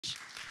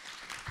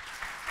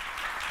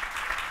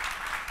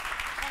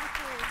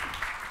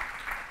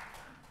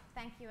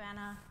Thank you,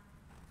 Anna.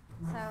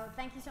 So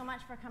thank you so much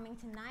for coming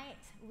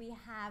tonight. We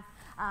have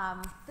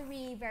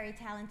three very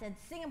talented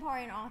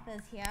Singaporean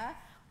authors here,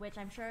 which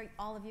I'm sure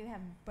all of you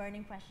have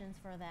burning questions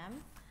for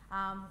them.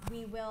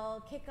 We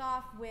will kick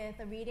off with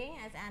a reading,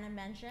 as Anna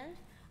mentioned.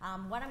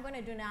 What I'm going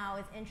to do now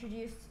is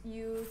introduce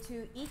you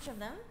to each of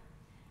them,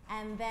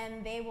 and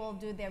then they will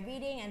do their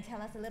reading and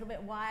tell us a little bit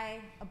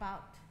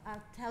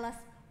tell us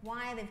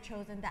why they've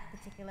chosen that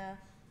particular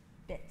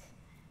bit.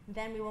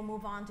 Then we will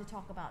move on to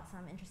talk about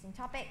some interesting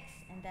topics,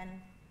 and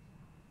then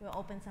we'll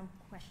open some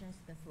questions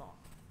to the floor.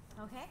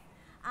 Okay?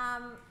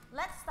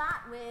 Let's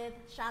start with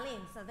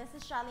Charlene. So this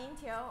is Charlene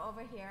Teo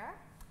over here.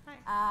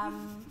 Hi.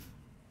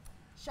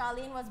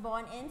 Charlene was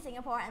born in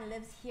Singapore and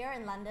lives here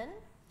in London.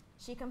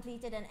 She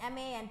completed an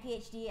MA and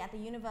PhD at the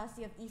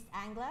University of East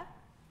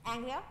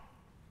Anglia,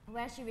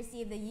 where she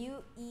received the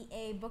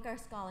UEA Booker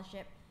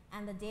Scholarship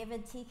and the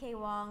David T.K.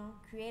 Wong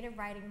Creative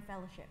Writing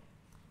Fellowship.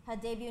 Her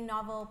debut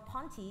novel,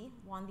 Ponty,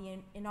 won the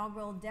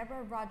inaugural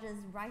Deborah Rogers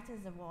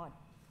Writers Award,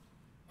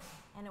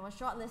 and it was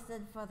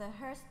shortlisted for the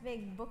Hearst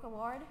Big Book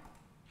Award,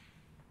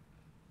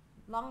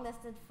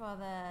 longlisted for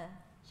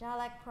the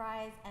Jalak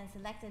Prize, and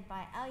selected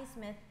by Ali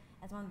Smith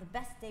as one of the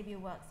best debut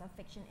works of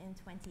fiction in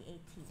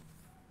 2018.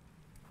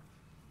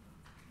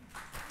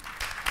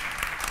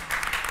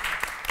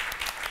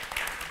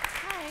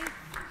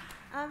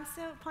 Hi.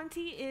 So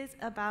Ponty is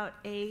about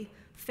a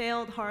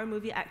failed horror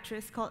movie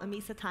actress called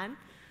Amisa Tan,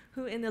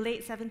 who in the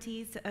late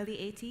 70s to early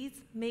 80s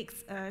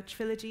makes a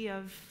trilogy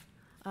of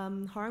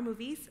horror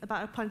movies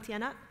about a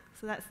Pontianak.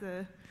 So that's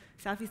the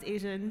Southeast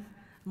Asian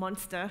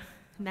monster,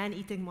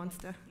 man-eating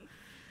monster.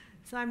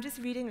 So I'm just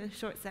reading a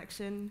short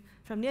section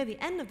from near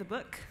the end of the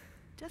book,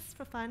 just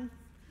for fun.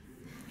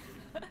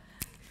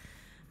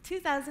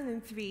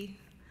 2003,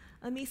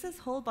 Amisa's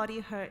whole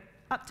body hurt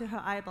up to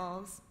her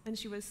eyeballs, and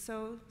she was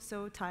so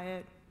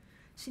tired.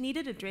 She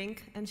needed a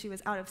drink, and she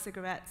was out of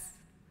cigarettes.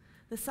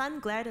 The sun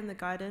glared in the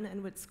garden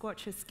and would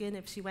scorch her skin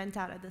if she went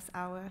out at this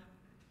hour.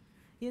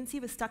 Yunsi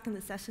was stuck in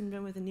the session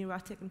room with a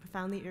neurotic and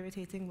profoundly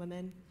irritating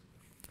woman.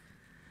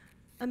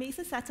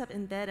 Amisa sat up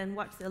in bed and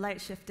watched the light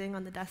shifting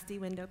on the dusty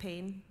window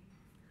pane.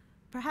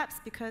 Perhaps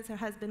because her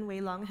husband Wei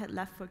Long had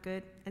left for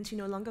good and she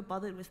no longer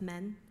bothered with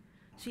men,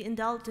 she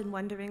indulged in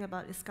wondering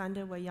about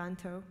Iskandar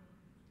Wuryanto.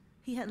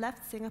 He had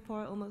left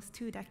Singapore almost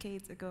 2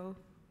 decades ago.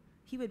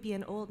 He would be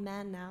an old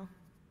man now.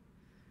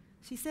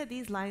 She said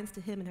these lines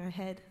to him in her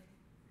head.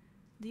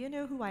 Do you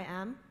know who I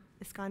am,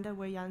 Iskandar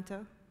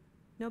Wuryanto?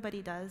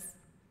 Nobody does.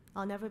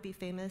 I'll never be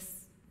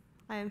famous.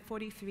 I am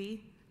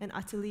 43 and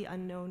utterly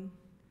unknown.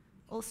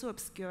 Also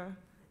obscure,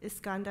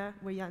 Iskandar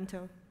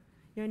Wuryanto.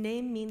 Your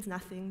name means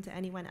nothing to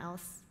anyone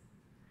else.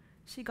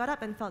 She got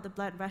up and felt the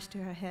blood rush to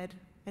her head,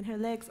 and her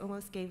legs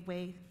almost gave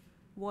way.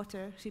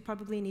 Water, she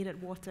probably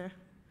needed water.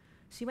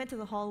 She went to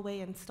the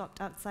hallway and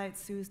stopped outside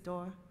Sue's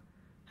door.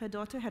 Her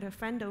daughter had her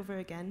friend over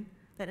again,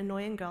 that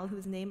annoying girl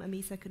whose name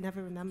Amisa could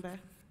never remember.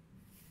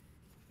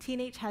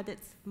 Teenage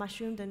habits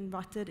mushroomed and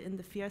rotted in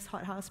the fierce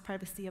hothouse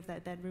privacy of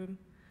that bedroom.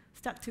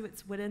 Stuck to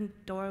its wooden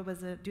door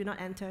was a "Do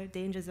not enter,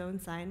 danger zone"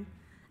 sign,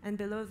 and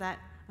below that,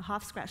 a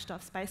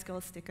half-scratched-off Spice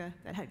Girls sticker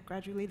that had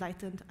gradually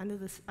lightened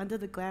under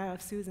the glare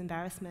of Sue's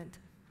embarrassment.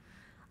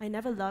 I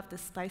never loved the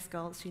Spice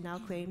Girls, she now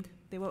claimed.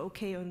 They were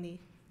okay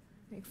only.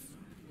 Thanks.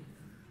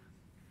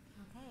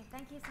 Okay,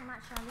 thank you so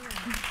much, Charlene.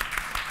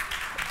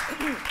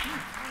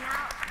 And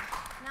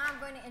now I'm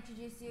going to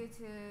introduce you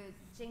to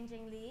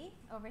Jingjing Lee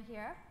over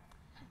here.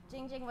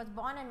 Jingjing was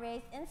born and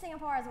raised in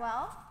Singapore as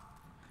well.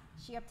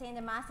 She obtained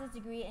a master's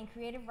degree in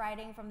creative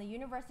writing from the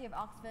University of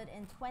Oxford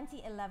in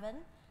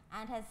 2011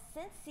 and has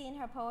since seen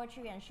her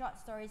poetry and short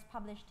stories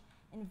published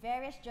in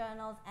various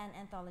journals and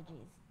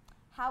anthologies.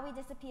 How We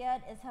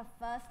Disappeared is her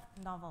first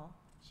novel.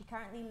 She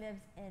currently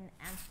lives in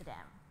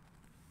Amsterdam.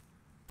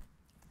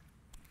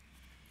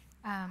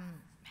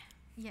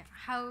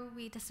 How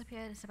We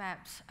Disappeared is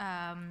about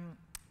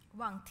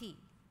Wang Ti,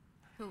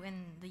 who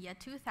in the year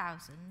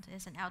 2000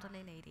 is an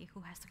elderly lady who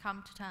has to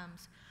come to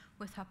terms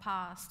with her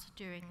past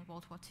during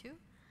World War II.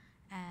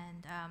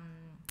 And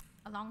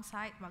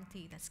alongside Wang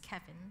Ti, there's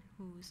Kevin,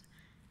 who's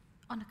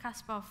on the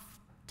cusp of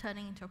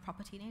turning into a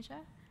proper teenager,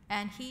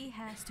 and he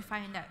has to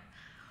find out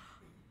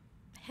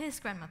his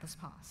grandmother's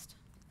past.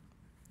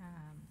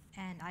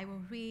 And I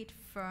will read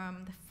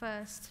from the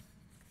first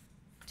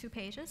 2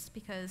 pages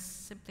because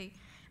simply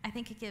I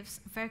think it gives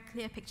a very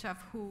clear picture of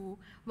who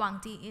Wang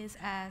Ti is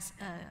as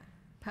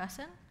a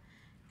person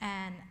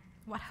and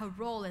what her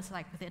role is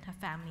like within her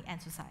family and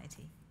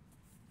society.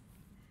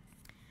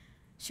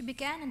 She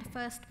began in the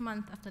first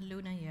month of the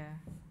lunar year.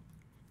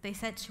 They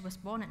said she was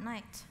born at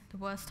night, the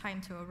worst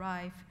time to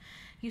arrive,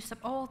 used up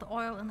all the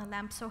oil in the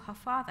lamp, so her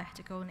father had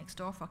to go next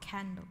door for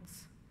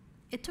candles.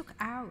 It took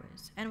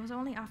hours, and it was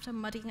only after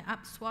muddying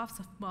up swaths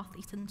of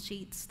moth-eaten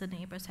sheets the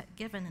neighbors had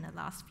given in the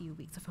last few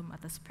weeks of her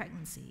mother's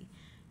pregnancy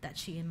that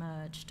she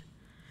emerged.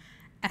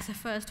 As her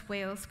first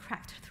wails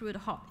cracked through the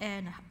hot air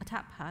in a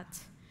tap hut,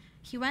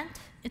 he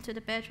went into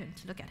the bedroom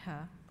to look at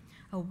her,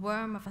 a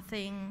worm of a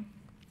thing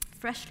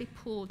freshly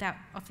pulled out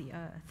of the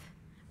earth,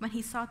 when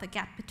he saw the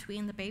gap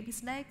between the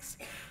baby's legs.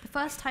 The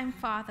first time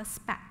father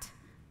spat,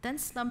 then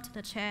slumped in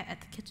a chair at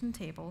the kitchen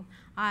table,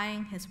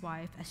 eyeing his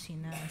wife as she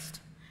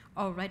nursed,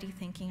 already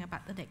thinking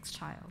about the next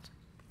child.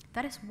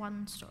 That is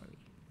one story.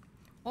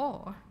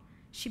 Or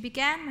she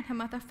began when her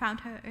mother found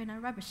her in a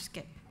rubbish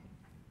skip.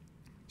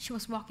 She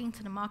was walking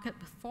to the market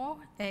with 4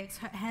 eggs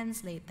her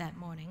hens laid that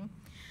morning,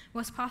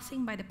 was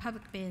passing by the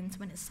public bins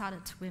when it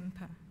started to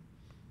whimper.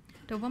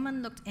 The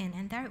woman looked in,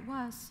 and there it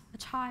was, a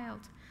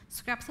child,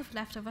 scraps of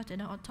leftover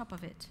dinner on top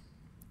of it.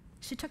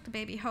 She took the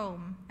baby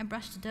home and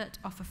brushed the dirt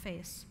off her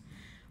face,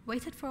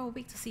 waited for a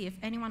week to see if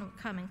anyone would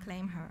come and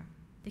claim her.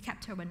 They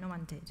kept her when no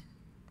one did.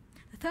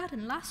 The third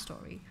and last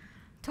story,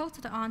 told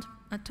to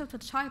the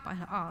child by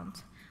her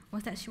aunt,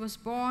 was that she was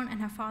born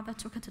and her father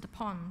took her to the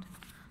pond,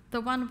 the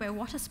one where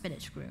water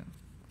spinach grew.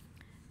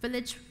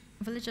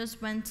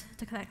 Villagers went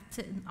to collect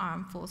it in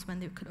armfuls when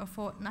they could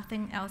afford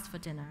nothing else for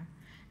dinner,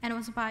 and it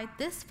was by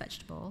this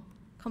vegetable,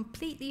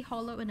 completely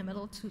hollow in the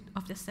middle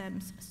of the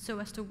stems so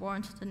as to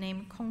warrant the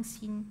name Kong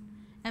Xin,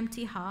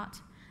 empty heart,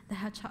 that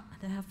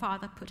her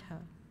father put her.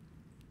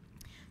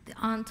 The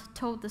aunt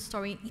told the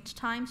story each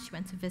time she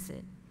went to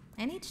visit,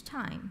 and each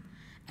time,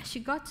 as she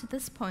got to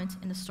this point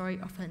in the story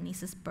of her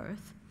niece's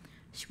birth,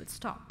 she would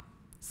stop,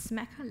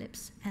 smack her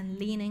lips, and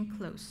lean in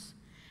close,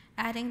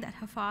 adding that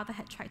her father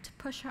had tried to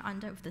push her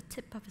under with the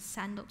tip of his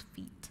sandaled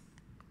feet.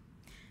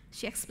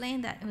 She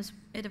explained that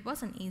it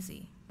wasn't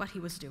easy, what he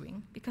was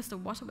doing, because the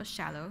water was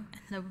shallow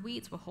and the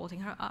weeds were holding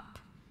her up.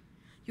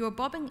 You were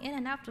bobbing in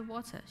and out of the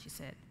water, she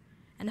said,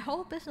 and the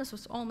whole business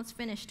was almost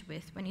finished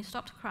with when you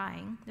stopped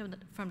crying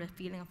from the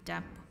feeling of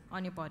damp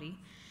on your body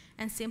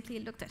and simply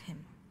looked at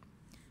him.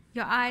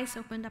 Your eyes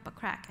opened up a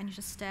crack and you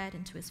just stared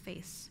into his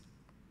face.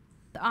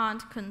 The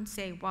aunt couldn't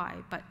say why,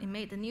 but it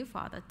made the new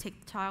father take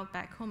the child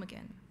back home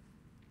again.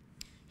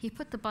 He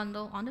put the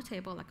bundle on the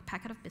table like a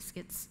packet of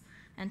biscuits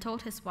and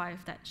told his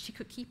wife that she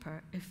could keep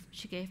her if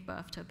she gave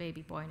birth to a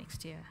baby boy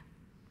next year.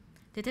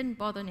 They didn't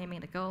bother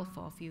naming the girl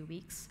for a few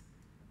weeks,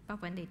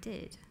 but when they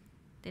did,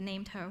 they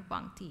named her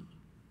Wang Di,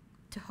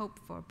 to hope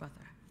for a brother.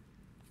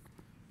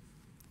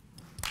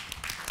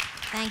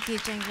 Thank you,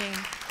 Jing Jing.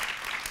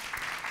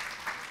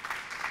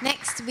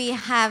 Next, we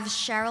have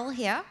Cheryl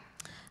here.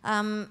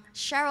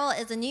 Cheryl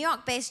is a New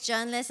York-based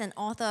journalist and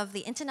author of the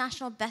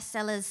international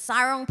bestsellers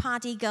Sarong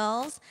Party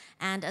Girls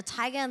and A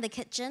Tiger in the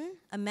Kitchen,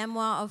 a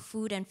memoir of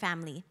food and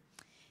family.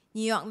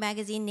 New York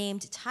Magazine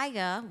named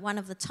Tiger one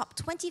of the top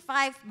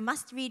 25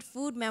 must-read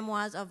food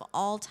memoirs of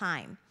all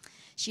time.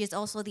 She is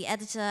also the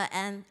editor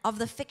of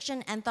the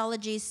fiction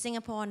anthology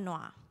Singapore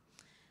Noir.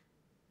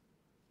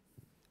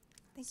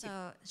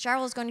 So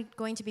Cheryl is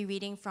going to be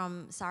reading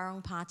from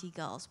Sarong Party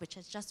Girls, which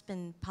has just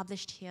been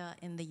published here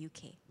in the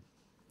UK.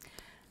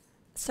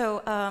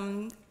 So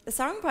the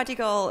Sarong Party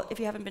Girl, if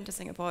you haven't been to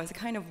Singapore, is a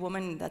kind of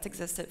woman that's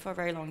existed for a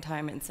very long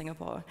time in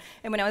Singapore.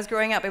 And when I was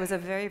growing up, it was a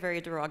very, very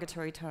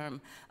derogatory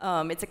term.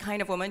 It's a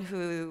kind of woman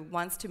who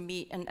wants to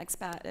meet an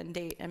expat and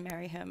date and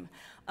marry him.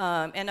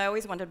 And I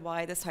always wondered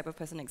why this type of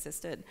person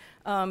existed.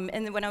 And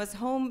then when I was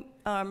home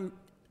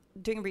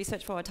doing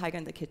research for A Tiger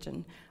in the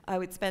Kitchen, I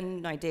would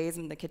spend my days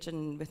in the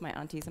kitchen with my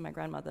aunties and my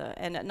grandmother,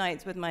 and at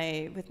nights with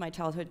my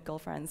childhood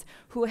girlfriends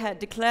who had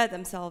declared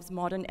themselves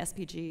modern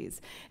SPGs.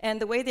 And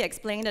the way they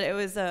explained it, it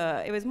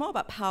was more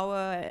about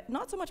power,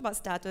 not so much about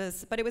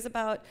status, but it was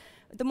about,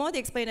 the more they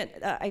explained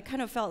it, I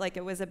kind of felt like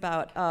it was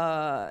about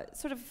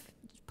sort of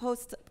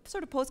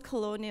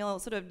post-colonial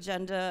sort of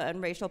gender and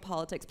racial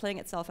politics playing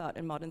itself out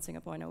in modern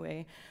Singapore in a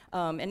way.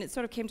 And it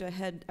sort of came to a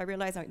head. I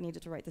realized I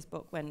needed to write this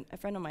book when a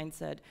friend of mine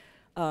said,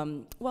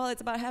 well, it's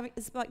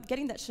about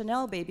getting that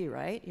Chanel baby,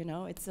 right? You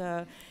know,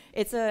 and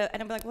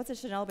I'm like, what's a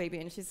Chanel baby?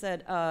 And she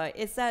said,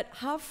 it's that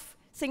half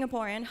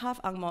Singaporean,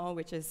 half Angmo,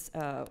 which is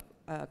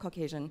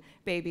Caucasian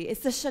baby.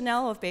 It's the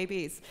Chanel of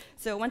babies.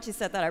 So once she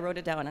said that, I wrote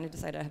it down and I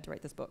decided I had to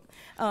write this book.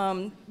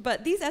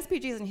 But these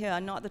SPGs in here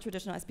are not the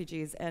traditional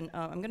SPGs, and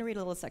I'm going to read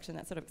a little section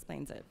that sort of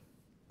explains it.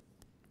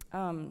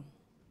 When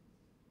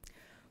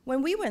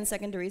we were in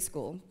secondary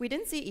school, we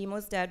didn't see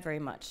Emo's dad very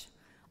much.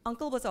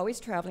 Uncle was always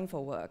traveling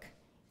for work.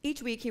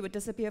 Each week, he would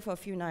disappear for a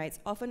few nights,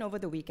 often over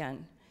the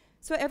weekend.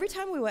 So every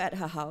time we were at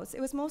her house,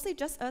 it was mostly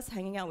just us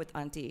hanging out with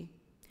Auntie.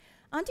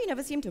 Auntie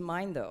never seemed to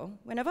mind, though.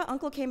 Whenever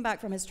Uncle came back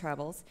from his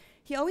travels,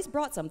 he always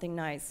brought something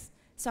nice.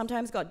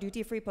 Sometimes got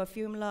duty-free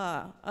perfume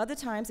lah. Other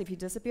times, if he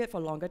disappeared for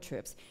longer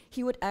trips,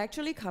 he would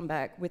actually come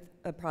back with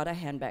a Prada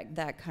handbag,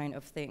 that kind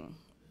of thing.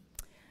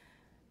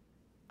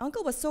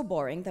 Uncle was so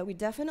boring that we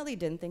definitely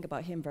didn't think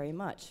about him very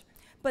much.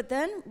 But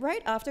then,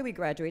 right after we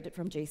graduated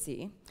from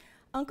JC,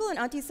 Uncle and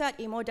Auntie sat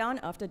Emo down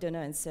after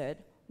dinner and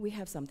said, "We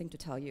have something to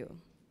tell you."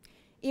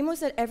 Emo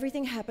said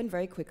everything happened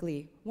very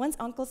quickly. Once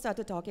Uncle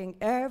started talking,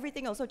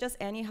 everything also just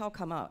anyhow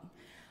come out.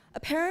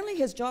 Apparently,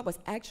 his job was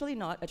actually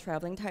not a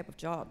traveling type of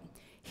job.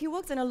 He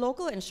works in a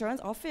local insurance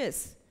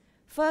office.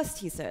 First,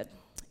 he said,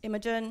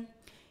 "Imogen,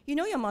 you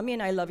know your mommy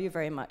and I love you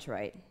very much,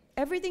 right?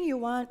 Everything you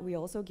want, we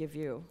also give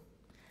you."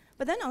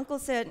 But then Uncle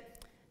said,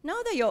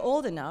 "Now that you're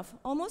old enough,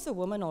 almost a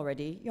woman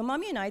already, your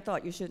mommy and I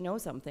thought you should know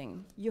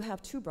something. You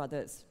have 2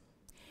 brothers."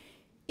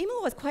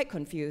 Imo was quite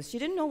confused. She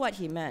didn't know what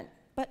he meant.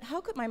 But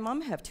how could my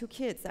mom have 2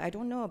 kids that I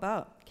don't know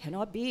about?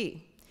 Cannot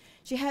be.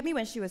 She had me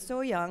when she was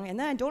so young, and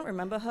then I don't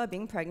remember her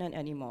being pregnant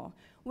anymore.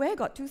 Where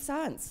got 2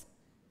 sons?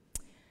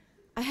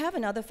 I have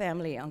another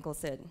family, Uncle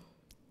said.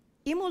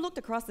 Imo looked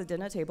across the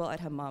dinner table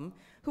at her mum,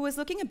 who was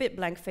looking a bit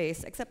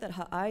blank-faced, except that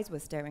her eyes were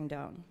staring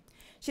down.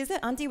 She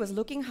said Auntie was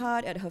looking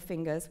hard at her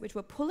fingers, which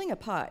were pulling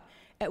apart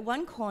at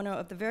one corner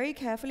of the very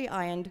carefully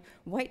ironed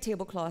white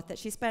tablecloth that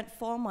she spent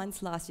 4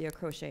 months last year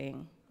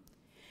crocheting.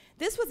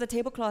 This was the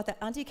tablecloth that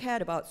Auntie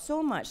cared about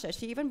so much that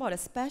she even bought a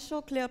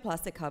special clear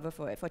plastic cover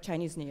for it for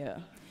Chinese New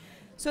Year,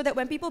 so that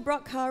when people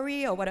brought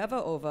curry or whatever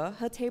over,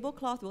 her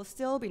tablecloth will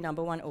still be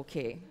 #1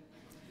 okay.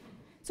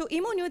 So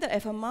Imo knew that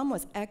if her mum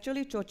was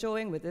actually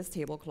chochoing with this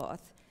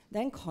tablecloth,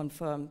 then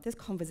confirmed this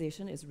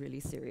conversation is really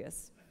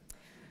serious.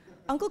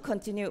 Uncle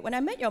continued, when I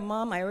met your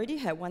mom, I already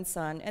had 1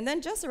 son, and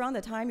then just around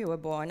the time you were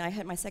born, I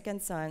had my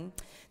 2nd son.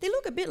 They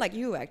look a bit like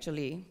you,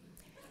 actually.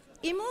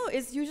 Imo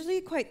is usually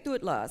quite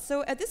tutla,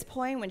 so at this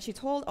point, when she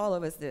told all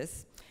of us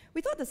this,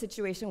 we thought the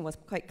situation was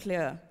quite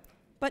clear.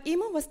 But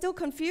Imo was still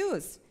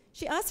confused.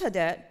 She asked her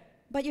dad,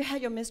 but you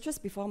had your mistress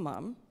before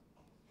Mom?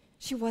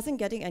 She wasn't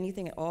getting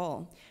anything at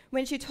all.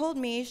 When she told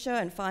me, Sher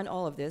and Fan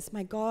all of this,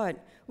 my God,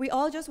 we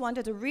all just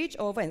wanted to reach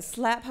over and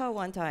slap her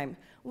one time.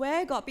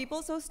 Where got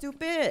people so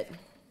stupid?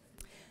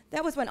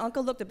 That was when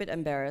Uncle looked a bit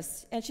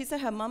embarrassed, and she said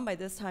her mum by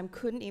this time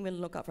couldn't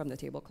even look up from the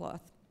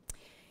tablecloth.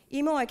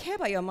 Imo, I care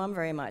about your mum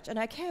very much, and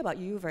I care about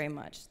you very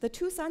much. The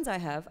 2 sons I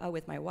have are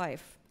with my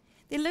wife.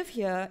 They live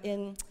here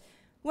in,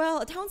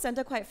 well, a town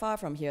center quite far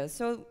from here,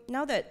 so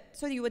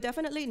you were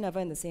definitely never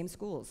in the same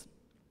schools.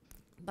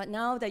 But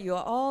now that you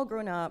are all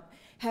grown up,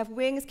 have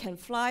wings, can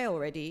fly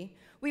already,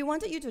 we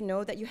wanted you to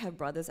know that you have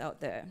brothers out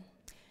there.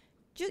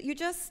 You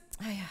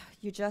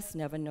just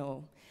never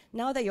know.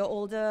 Now that you're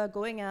older,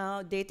 going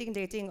out,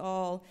 dating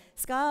all,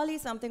 sekali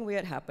something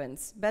weird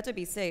happens. Better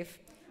be safe.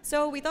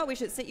 So we thought we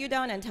should sit you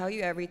down and tell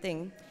you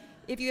everything.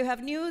 If you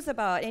have news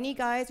about any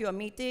guys you are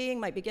meeting,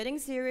 might be getting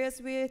serious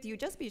with, you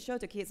just be sure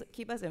to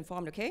keep us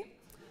informed, okay?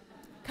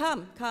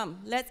 Come,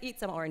 let's eat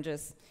some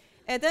oranges.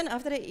 And then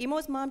after that,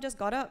 Imo's mom just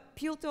got up,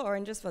 peeled 2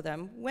 oranges for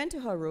them, went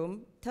to her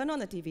room, turned on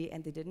the TV,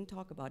 and they didn't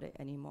talk about it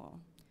anymore.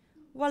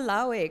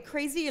 Walao eh,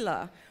 crazy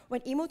lah.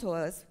 When Imo told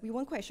us, we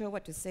weren't quite sure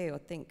what to say or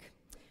think.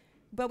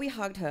 But we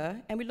hugged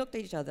her, and we looked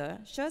at each other.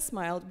 Sher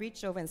smiled,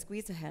 reached over and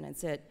squeezed her hand and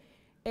said,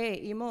 hey,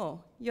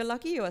 Imo, you're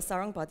lucky you're a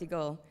sarong party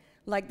girl.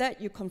 Like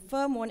that, you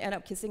confirm won't end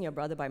up kissing your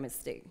brother by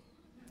mistake.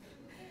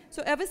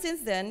 So ever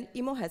since then,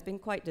 Imo has been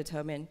quite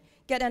determined.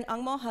 Get an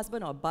Angmo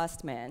husband or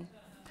bust, man.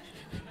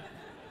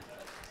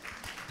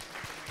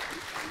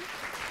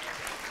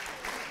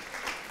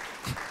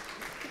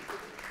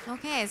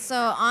 Okay, so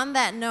on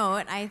that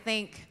note, I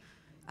think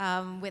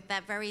with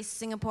that very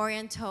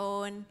Singaporean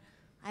tone,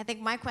 I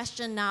think my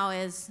question now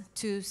is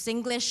to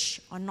Singlish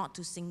or not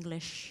to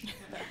Singlish,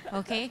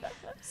 okay?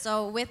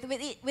 So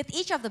with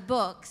each of the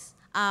books,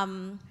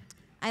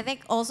 I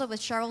think also with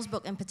Cheryl's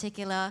book in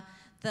particular,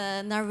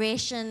 the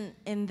narration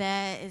in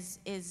there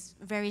is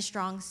very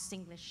strong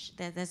Singlish.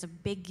 There's a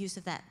big use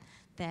of that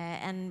there,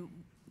 and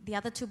the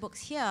other 2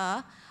 books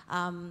here,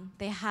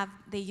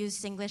 they use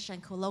Singlish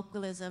and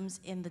colloquialisms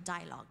in the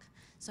dialogue.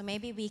 So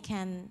maybe we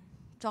can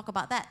talk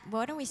about that.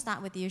 Why don't we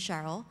start with you,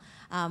 Cheryl?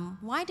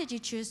 Why did you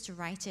choose to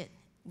write it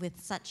with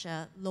such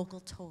a local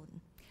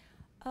tone?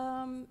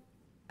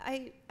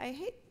 I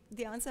hate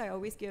the answer I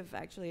always give,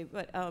 actually,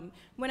 but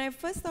when I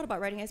first thought about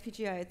writing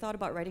SPG, I thought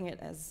about writing it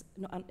as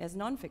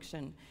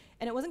nonfiction,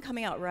 and it wasn't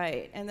coming out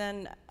right. And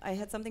then I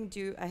had something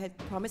due. I had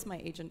promised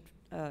my agent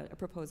a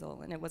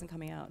proposal, and it wasn't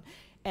coming out.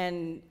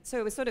 And so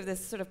it was sort of this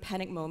sort of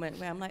panic moment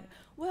where I'm like,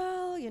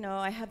 well, you know,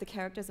 I have the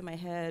characters in my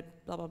head,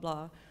 blah, blah,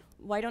 blah.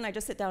 Why don't I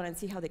just sit down and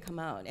see how they come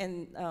out?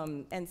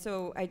 And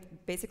so I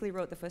basically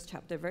wrote the first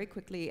chapter very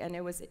quickly, and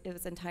it was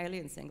entirely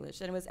in Singlish,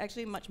 and it was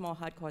actually much more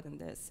hardcore than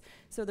this.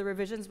 So the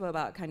revisions were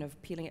about kind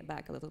of peeling it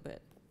back a little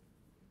bit.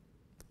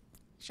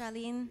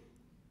 Charlene?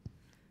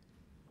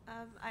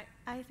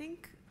 I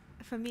think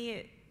for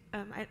me,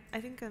 I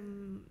think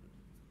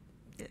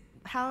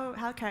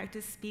how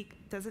characters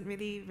speak doesn't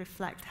really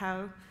reflect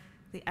how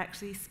they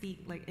actually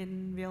speak like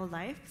in real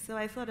life. So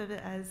I thought of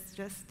it as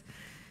just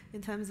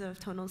in terms of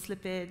tonal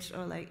slippage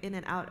or like in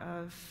and out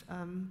of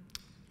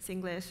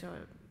Singlish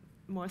or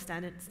more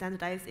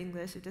standardized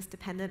English. It just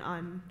depended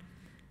on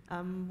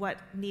what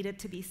needed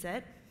to be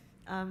said.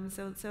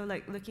 So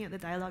like looking at the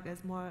dialogue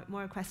as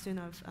more a question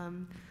of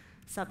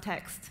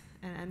subtext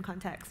and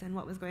context and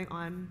what was going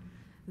on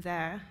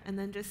there, and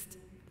then just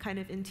kind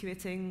of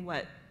intuiting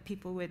what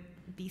people would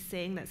be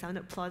saying that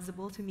sounded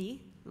plausible to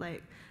me,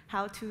 like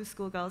how 2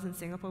 schoolgirls in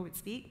Singapore would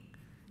speak.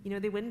 You know,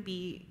 they wouldn't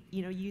be,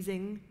 you know,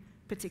 using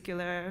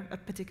a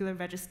particular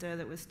register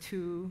that was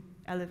too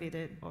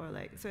elevated, or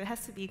like, so it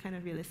has to be kind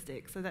of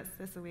realistic. So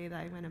that's the way that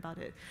I went about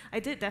it. I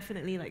did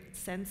definitely like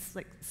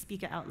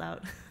speak it out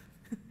loud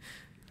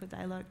for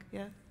dialogue,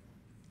 yeah.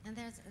 And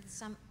there's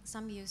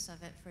some use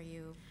of it for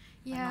you,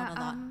 yeah, but not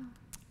a lot.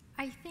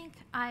 I think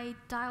I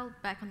dialed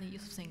back on the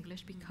use of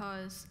Singlish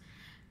because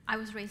I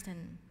was raised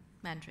in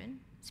Mandarin,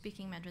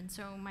 speaking Mandarin.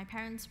 So my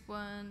parents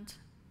weren't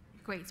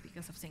great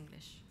speakers of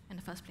Singlish in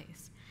the first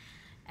place.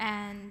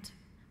 And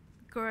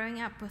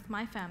growing up with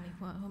my family,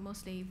 who are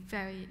mostly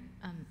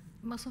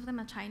most of them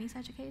are Chinese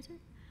educated.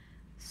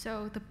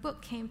 So the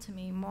book came to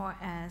me more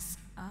as,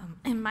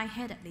 in my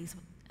head at least,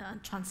 a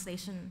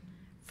translation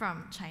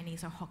from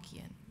Chinese or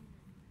Hokkien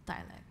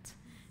dialect.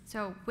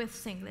 So with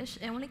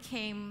Singlish, it only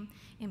came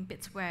in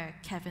bits where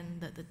Kevin,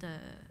 the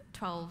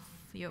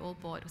 12-year-old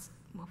boy,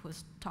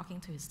 was talking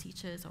to his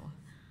teachers or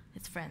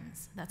his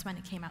friends. That's when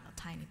it came out a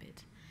tiny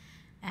bit.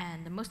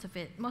 And most of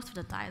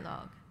the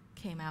dialogue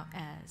came out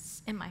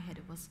as, in my head,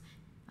 it was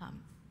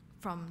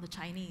from the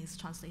Chinese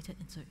translated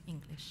into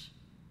English.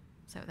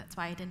 So that's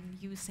why I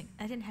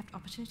didn't have the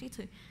opportunity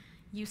to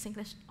use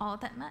English all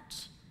that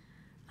much.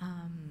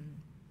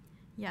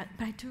 Yeah,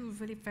 but I do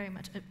really very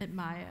much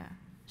admire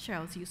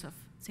Cheryl's use of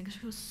Singlish.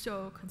 It was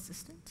so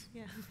consistent.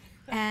 Yeah.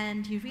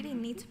 And you really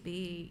need to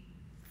be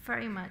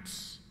very much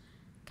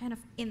kind of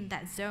in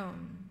that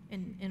zone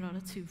in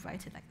order to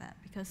write it like that,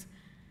 because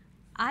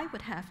I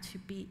would have to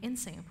be in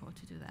Singapore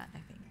to do that, I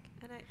think.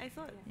 And I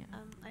thought, Yeah.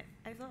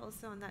 I thought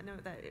also on that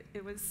note that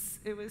it was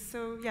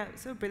so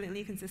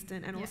brilliantly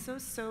consistent, and also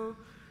so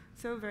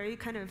very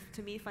kind of,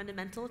 to me,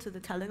 fundamental to the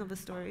telling of the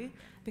story,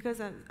 because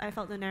I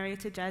felt the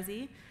narrator,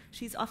 Jazzy,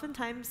 she's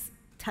oftentimes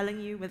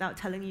telling you without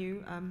telling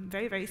you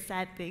very, very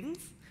sad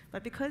things,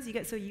 but because you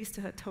get so used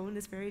to her tone,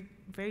 this very,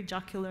 very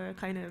jocular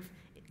kind of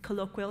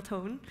colloquial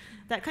tone,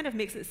 that kind of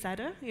makes it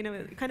sadder. You know,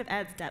 it kind of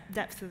adds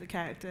depth to the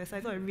character. So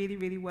I thought it really,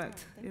 really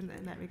worked in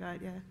that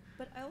regard. Yeah.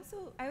 But I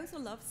also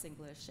love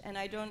Singlish, and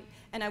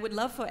I would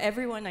love for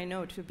everyone I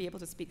know to be able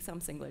to speak some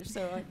Singlish.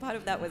 So part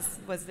of that was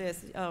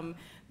this.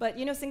 But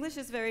you know, Singlish is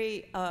it's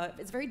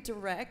very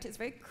direct, it's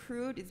very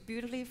crude, it's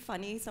beautifully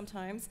funny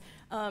sometimes,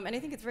 and I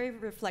think it's very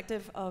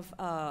reflective of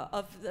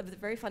the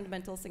very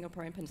fundamental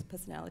Singaporean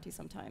personality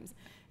sometimes.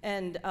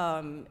 And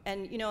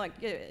you know,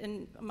 like,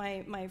 and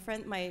my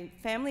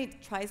family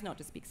tries not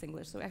to speak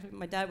Singlish. So actually,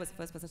 my dad was the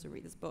first person to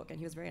read this book, and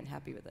he was very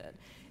unhappy with it.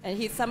 And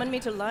he summoned me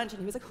to lunch, and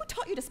he was like, "Who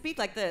taught you to speak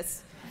like this?"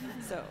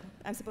 So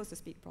I'm supposed to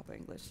speak proper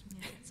English.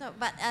 Yeah. So,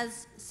 but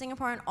as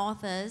Singaporean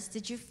authors,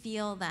 did you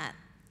feel that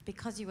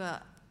because you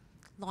were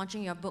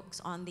launching your books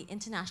on the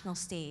international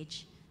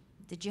stage,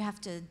 did you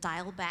have to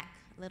dial back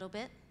a little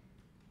bit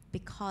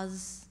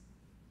because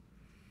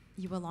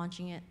you were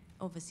launching it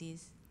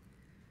overseas?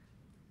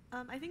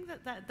 I think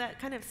that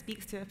kind of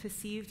speaks to a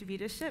perceived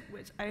readership,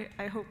 which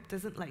I hope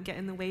doesn't get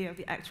in the way of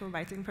the actual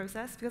writing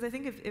process. Because I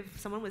think if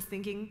someone was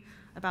thinking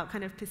about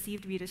kind of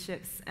perceived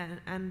readerships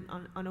and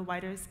on a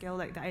wider scale,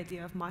 like the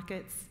idea of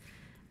markets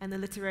and the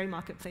literary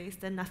marketplace,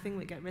 then nothing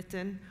would get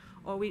written,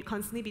 or we'd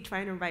constantly be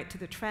trying to write to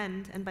the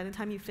trend, and by the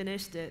time you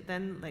finished it,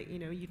 then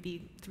you'd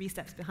be 3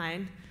 steps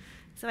behind.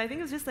 So I think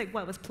it was just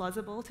what was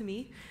plausible to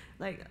me.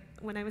 Like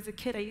when I was a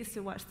kid, I used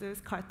to watch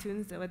those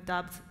cartoons that were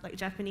dubbed, like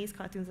Japanese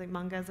cartoons, like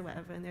mangas or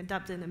whatever, and they're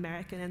dubbed in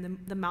American, and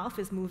the mouth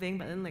is moving,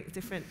 but then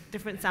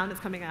different sound is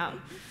coming out.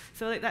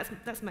 So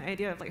that's my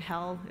idea of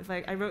hell. If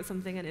I wrote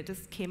something and it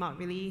just came out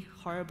really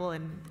horrible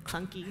and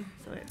clunky.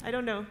 So I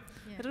don't know.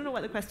 Yeah. I don't know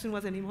what the question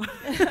was anymore.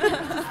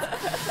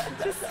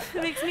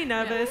 It makes me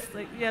nervous.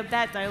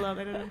 Bad dialogue.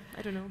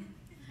 I don't know.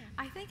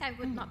 I think I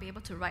would not be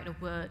able to write a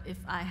word if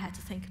I had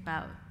to think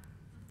about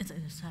it's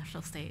an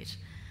international stage.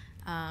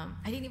 I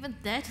didn't even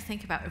dare to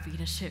think about a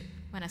readership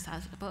when I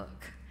started the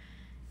book.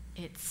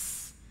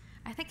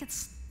 I think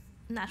it's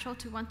natural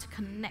to want to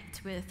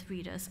connect with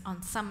readers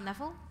on some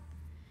level,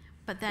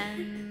 but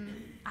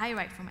then I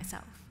write for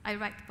myself. I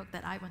write the book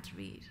that I want to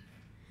read.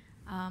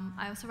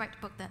 I also write the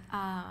book that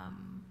I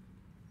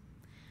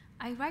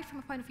write from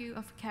a point of view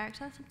of a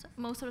character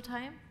most of the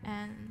time,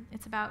 and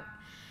it's about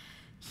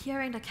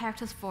hearing the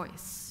character's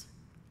voice.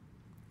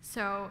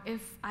 So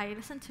if I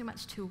listen too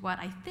much to what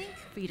I think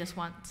readers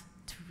want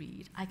to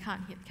read, I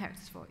can't hear the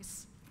character's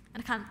voice.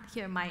 And I can't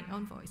hear my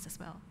own voice as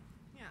well.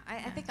 Yeah,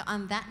 I think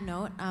on that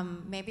note,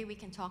 maybe we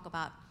can talk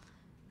about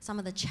some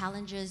of the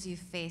challenges you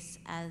face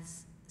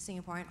as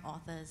Singaporean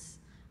authors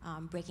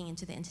breaking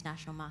into the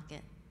international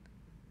market.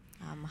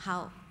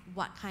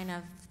 What kind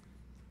of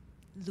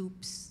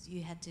loops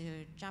you had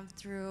to jump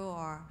through,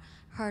 or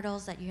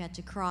hurdles that you had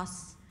to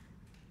cross?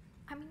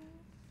 I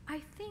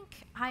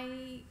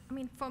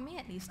mean, for me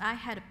at least, I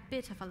had a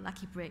bit of a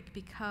lucky break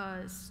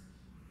because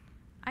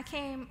I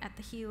came at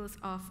the heels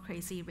of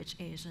Crazy Rich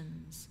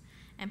Asians,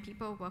 and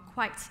people were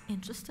quite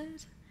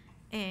interested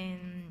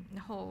in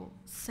the whole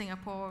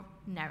Singapore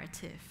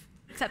narrative,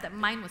 except that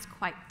mine was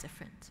quite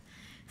different.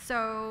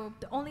 So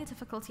the only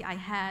difficulty I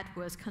had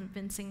was trying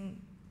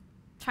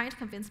to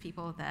convince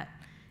people that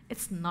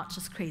it's not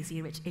just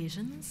Crazy Rich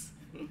Asians.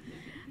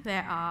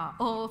 There are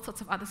all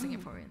sorts of other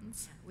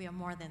Singaporeans. We are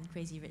more than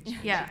crazy rich.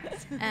 Yeah,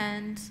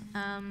 and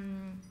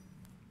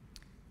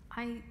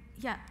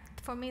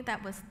for me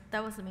that was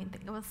the main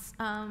thing. It was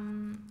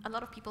a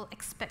lot of people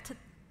expected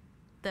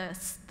the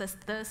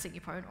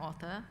Singaporean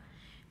author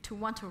to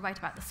want to write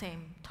about the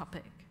same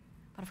topic,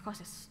 but of course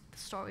the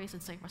stories in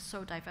Singapore are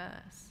so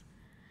diverse,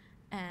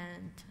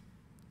 and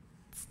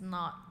it's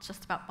not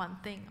just about one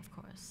thing, of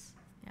course.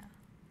 Yeah.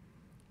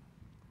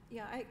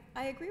 Yeah,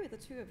 I agree with the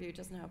two of you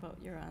just now about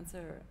your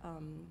answer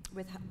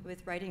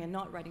with writing and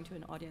not writing to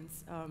an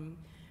audience,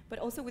 but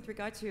also with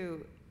regard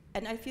to,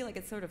 and I feel like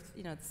it's sort of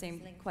the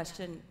same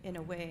question in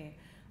a way.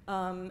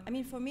 I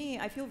mean, for me,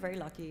 I feel very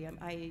lucky.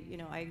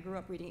 I grew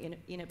up reading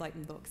Enid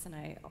Blyton books,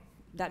 and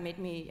that made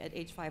me at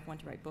age 5 want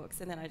to write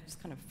books, and then I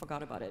just kind of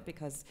forgot about it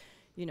because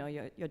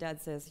your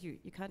dad says you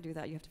can't do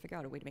that. You have to figure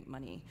out a way to make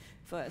money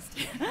first.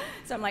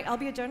 So I'm like, I'll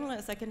be a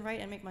journalist. I can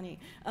write and make money.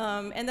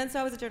 And then so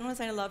I was a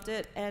journalist and I loved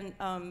it. And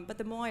but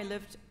the more I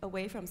lived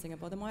away from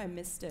Singapore, the more I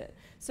missed it.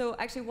 So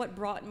actually, what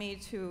brought me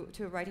to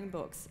writing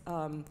books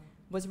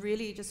was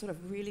really just sort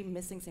of really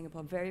missing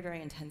Singapore very,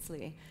 very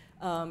intensely.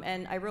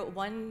 And I wrote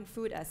one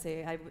food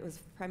essay. I was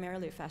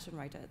primarily a fashion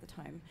writer at the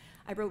time.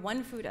 I wrote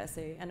one food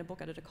essay, and a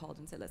book editor called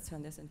and said, let's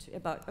turn this into,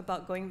 about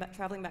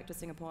traveling back to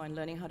Singapore and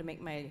learning how to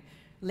make my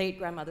late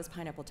grandmother's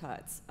pineapple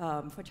tarts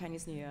for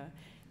Chinese New Year.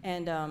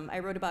 And I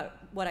wrote about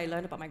what I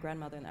learned about my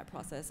grandmother in that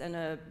process. And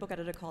a book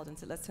editor called and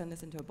said, let's turn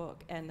this into a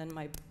book. And then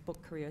my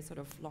book career sort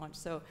of launched.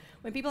 So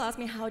when people ask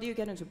me, how do you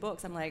get into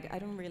books? I'm like, I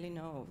don't really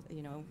know,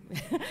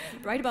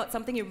 Write about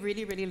something you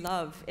really, really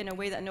love in a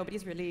way that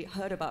nobody's really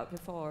heard about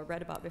before,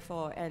 read about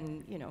before,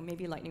 and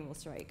maybe lightning will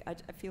strike. I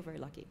feel very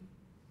lucky.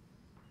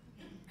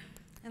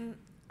 And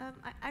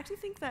I actually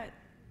think that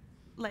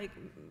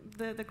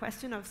the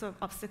question of sort of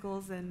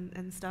obstacles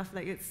and stuff,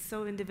 it's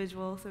so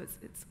individual, so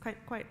it's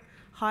quite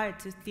hard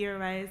to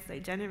theorize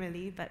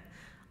generally, but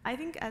I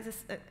think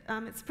it's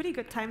a pretty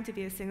good time to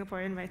be a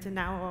Singaporean writer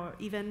now, or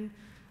even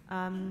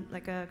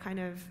like a kind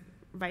of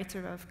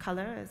writer of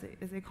color,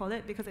 as they call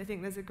it, because I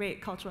think there's a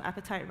great cultural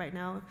appetite right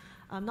now,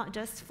 not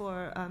just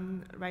for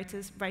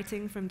writers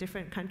writing from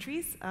different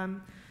countries,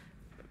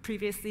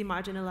 previously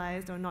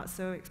marginalized or not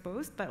so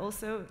exposed, but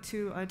also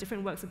to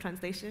different works of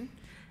translation.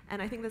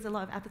 And I think there's a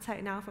lot of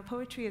appetite now for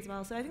poetry as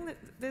well. So I think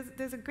that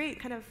there's a great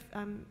kind of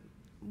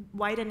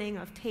widening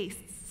of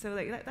tastes. So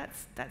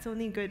that's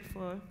only good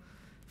for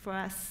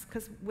us,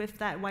 because with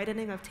that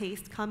widening of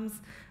taste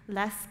comes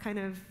less kind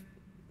of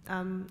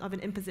an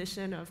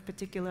imposition of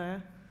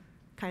particular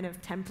kind of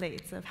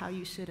templates of how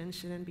you should and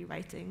shouldn't be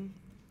writing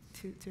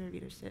to a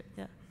readership.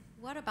 Yeah.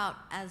 What about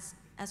as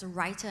a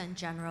writer in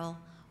general?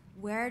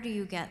 Where do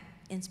you get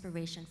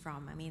inspiration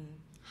from? I mean,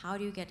 how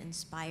do you get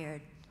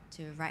inspired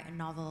to write a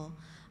novel?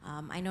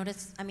 I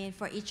noticed,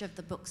 for each of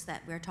the books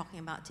that we're talking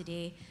about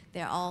today,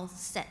 they're all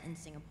set in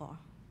Singapore.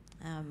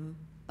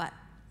 But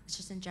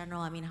just in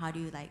general, how do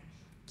you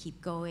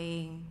keep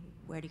going?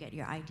 Where do you get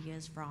your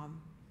ideas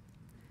from?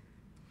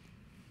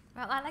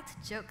 Well, I like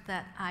to joke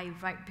that I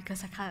write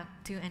because I can't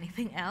do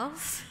anything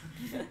else,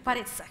 but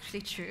it's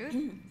actually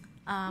true.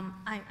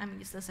 I'm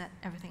useless at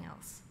everything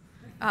else.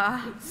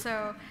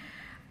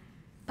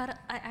 But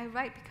I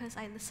write because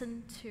I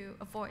listen to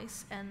a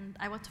voice and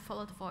I want to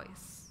follow the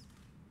voice.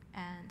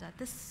 And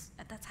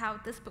that's how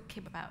this book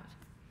came about.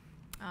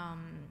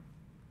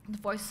 The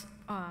voice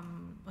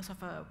was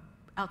of an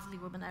elderly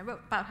woman. I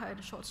wrote about her in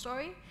a short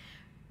story,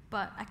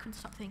 but I couldn't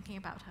stop thinking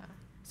about her.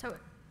 So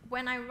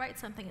when I write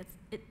something,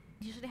 it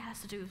usually has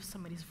to do with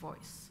somebody's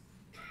voice.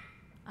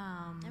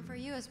 And for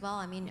you as well,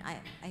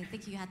 I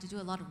think you had to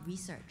do a lot of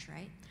research,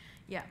 right?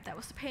 Yeah, that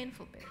was the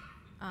painful bit.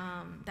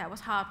 That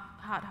was hard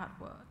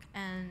work.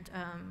 And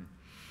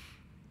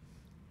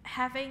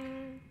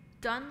having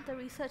done the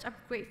research, I'm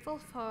grateful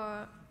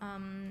for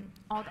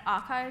all the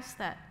archives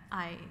that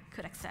I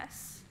could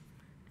access,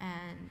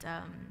 and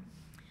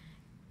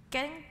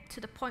getting to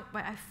the point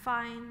where I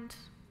find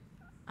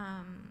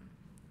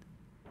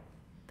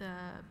the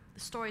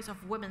stories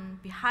of women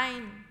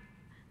behind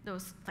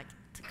those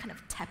kind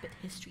of tepid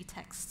history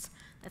texts.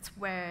 That's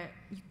where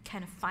you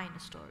kind of find a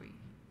story.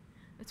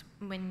 It's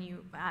when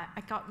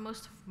I got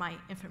most of my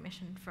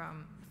information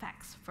from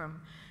facts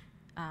from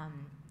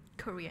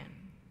Korean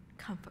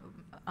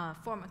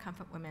former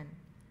comfort women.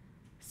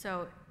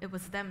 So it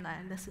was them that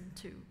I listened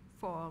to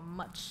for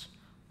much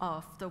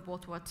of the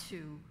World War II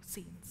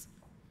scenes.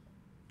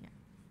 Yeah.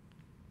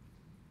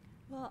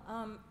 Well,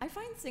 I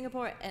find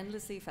Singapore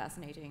endlessly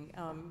fascinating,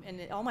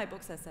 and all my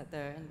books are set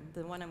there, and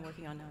the one I'm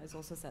working on now is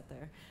also set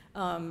there.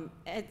 I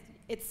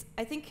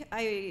think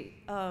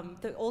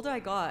the older I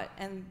got,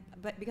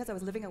 but because I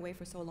was living away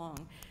for so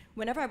long,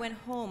 whenever I went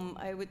home,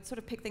 I would sort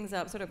of pick things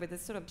up sort of with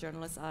this sort of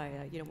journalist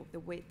eye,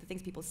 the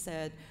things people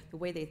said, the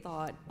way they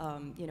thought,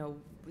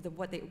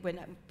 when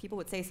people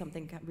would say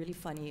something really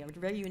funny or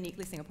very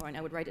uniquely Singaporean,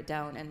 I would write it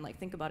down and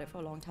think about it for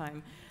a long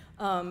time.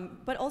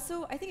 But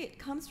also, I think it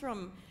comes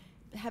from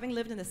having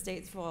lived in the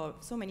States for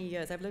so many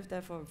years. I've lived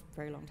there for a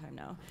very long time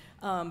now,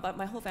 but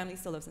my whole family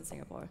still lives in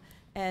Singapore.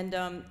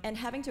 And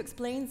having to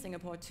explain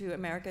Singapore to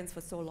Americans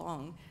for so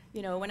long,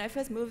 when I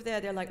first moved there,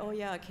 they're like, oh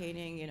yeah,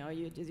 caning,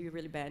 you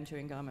really ban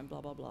chewing gum and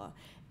blah, blah, blah.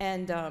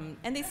 And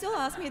they still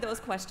ask me those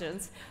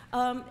questions.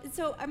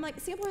 So I'm like,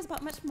 Singapore is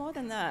about much more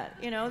than that.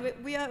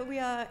 We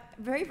are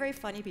very, very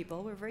funny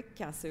people. We're very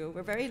kiasu.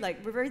 We're very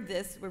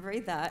this, we're very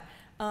that.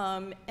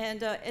 And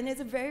it's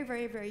a very,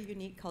 very, very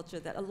unique culture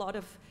that a lot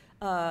of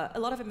a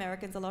lot of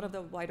Americans, a lot of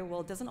the wider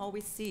world doesn't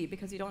always see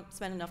because you don't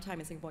spend enough time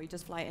in Singapore, you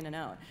just fly in and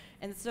out.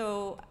 And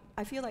so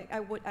I feel like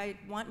I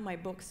want my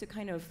books to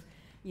kind of,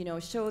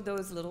 show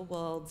those little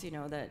worlds,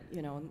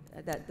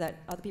 that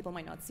other people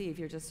might not see if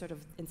you're just sort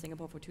of in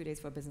Singapore for 2 days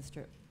for a business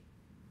trip.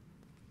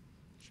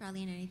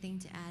 Charlene, anything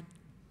to add?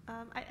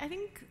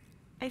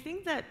 I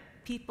think that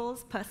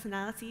people's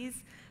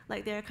personalities,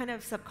 like their kind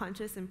of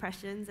subconscious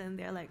impressions and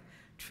their like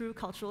true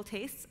cultural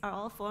tastes, are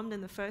all formed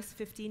in the first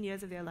 15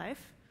 years of their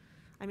life.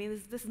 I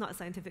mean, this is not a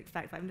scientific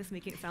fact, but I'm just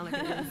making it sound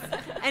like it is.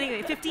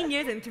 Anyway, 15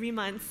 years and 3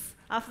 months.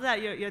 After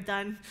that, you're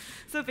done.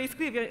 So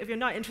basically, if you're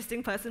not an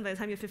interesting person by the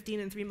time you're 15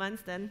 and 3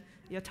 months, then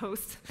you're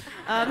toast.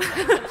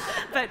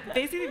 But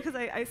basically, because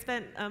I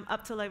spent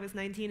up till I was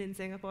 19 in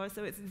Singapore,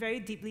 so it's very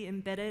deeply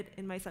embedded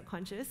in my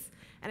subconscious.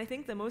 And I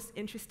think the most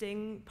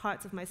interesting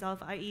parts of myself,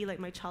 i.e. like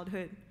my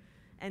childhood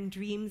and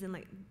dreams and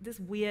like this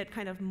weird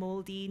kind of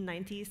moldy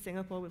 90s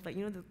Singapore with like,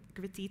 the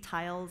gritty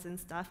tiles and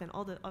stuff and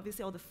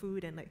obviously all the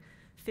food and like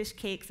fish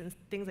cakes and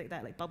things like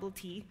that, like bubble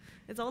tea.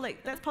 It's all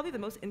like, that's probably the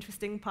most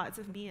interesting parts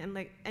of me, and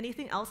like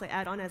anything else I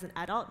add on as an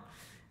adult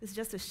is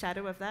just a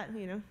shadow of that,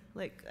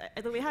 Like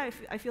the way how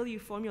I feel you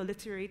form your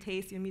literary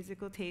taste, your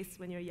musical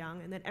taste when you're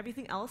young, and then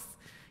everything else,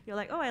 you're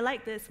like, oh, I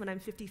like this when I'm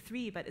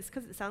 53, but it's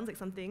because it sounds like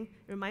something,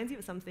 it reminds you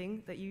of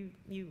something that you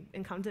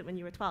encountered when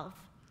you were 12.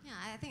 Yeah,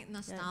 I think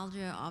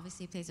nostalgia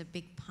obviously plays a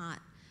big part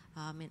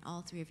in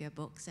all three of your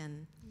books.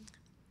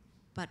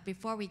 But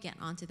before we get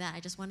on to that, I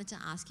just wanted to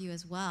ask you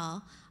as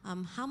well,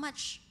 how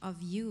much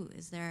of you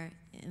is there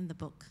in the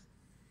book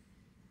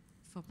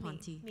for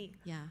Ponty? Me.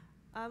 Yeah.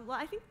 Well,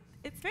 I think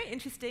it's very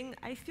interesting.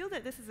 I feel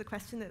that this is a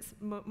question that's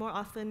more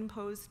often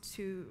posed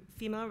to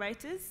female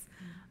writers.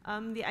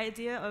 The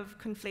idea of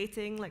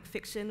conflating like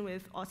fiction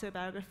with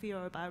autobiography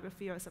or a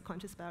biography or a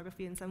subconscious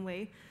biography in some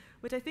way,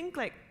 which I think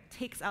like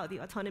takes out the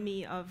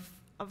autonomy of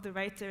the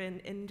writer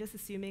in just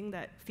assuming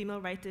that female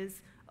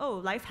writers,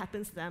 life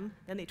happens to them,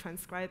 then they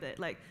transcribe it.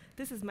 Like,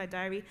 this is my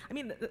diary. I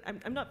mean,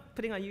 I'm not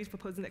putting on you for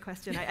posing that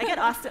question. I get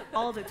asked it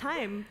all the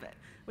time,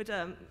 which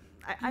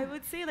I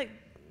would say, like,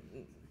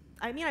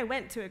 I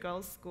went to a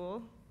girls'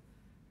 school,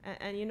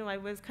 and I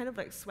was kind of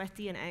like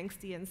sweaty and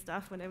angsty and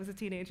stuff when I was a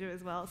teenager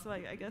as well, so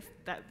I guess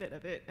that bit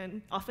of it,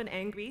 and often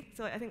angry.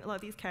 So I think a lot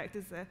of these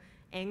characters are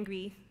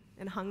angry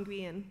and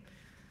hungry, and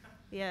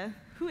yeah,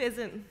 who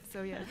isn't?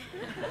 So yeah.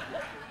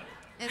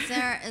 Is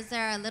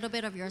there a little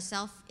bit of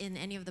yourself in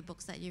any of the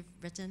books that you've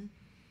written,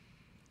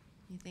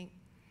 you think?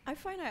 I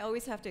find I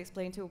always have to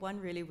explain to one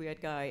really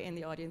weird guy in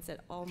the audience at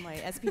all my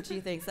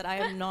SPG things that I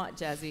am not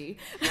jazzy.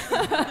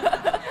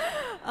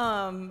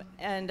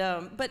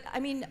 But I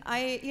mean,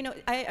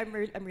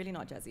 I'm really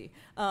not jazzy.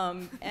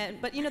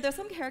 But there's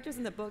some characters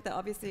in the book that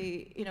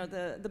obviously,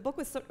 the book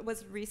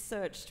was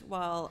researched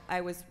while I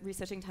was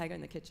researching Tiger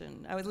in the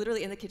Kitchen. I was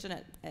literally in the kitchen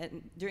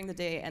during the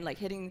day and like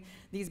hitting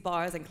these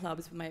bars and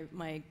clubs with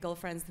my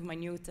girlfriends whom I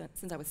knew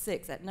since I was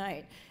 6 at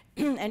night.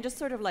 And just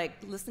sort of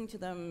like listening to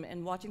them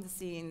and watching the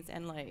scenes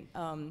and like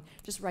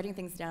just writing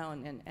things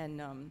down.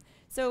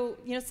 So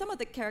some of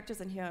the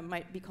characters in here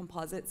might be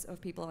composites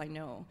of people I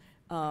know,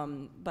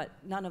 but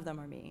none of them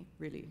are me,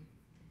 really.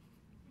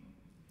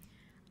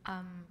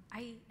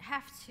 I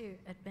have to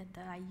admit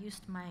that I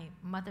used my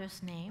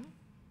mother's name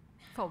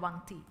for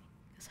Wang Ti,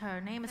 because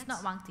her name is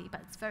not Wang Ti,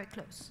 but it's very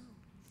close.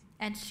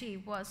 And she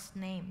was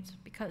named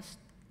because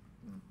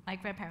my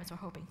grandparents were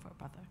hoping for a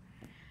brother.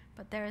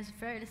 But there is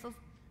very little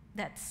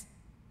that's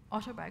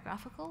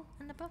autobiographical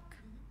in the book.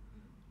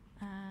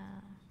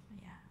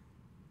 Yeah.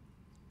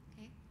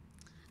 Okay.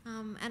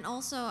 And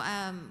also,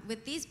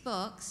 with these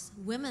books,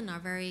 women are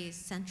very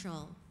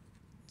central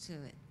to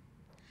it.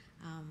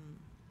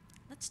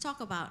 Let's talk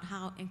about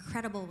how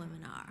incredible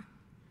women are,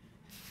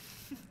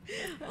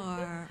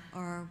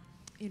 or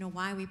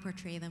why we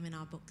portray them in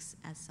our books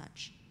as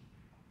such.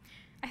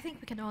 I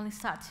think we can only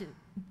start to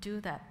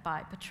do that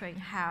by portraying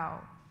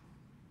how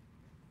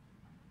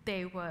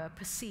they were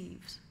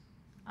perceived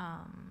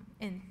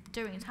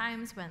during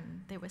times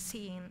when they were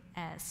seen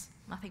as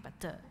nothing but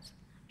dirt,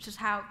 which is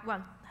how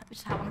Wang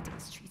Ti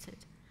was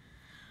treated.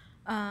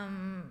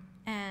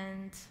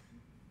 And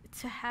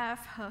to have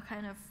her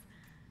kind of,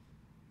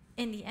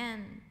 in the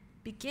end,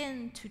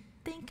 begin to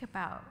think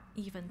about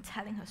even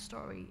telling her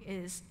story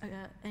is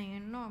an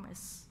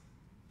enormous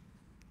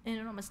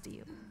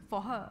deal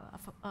for her,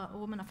 a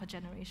woman of her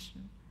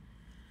generation.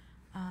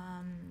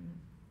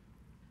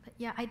 But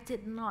yeah, I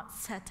did not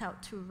set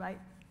out to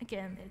write.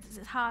 Again,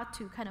 it's hard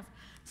to kind of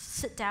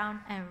sit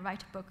down and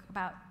write a book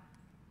about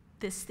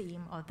this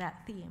theme or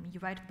that theme. You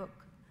write a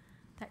book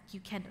that you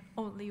can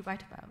only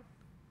write about.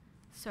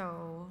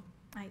 So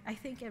I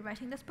think in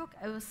writing this book,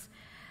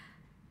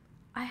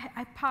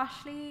 I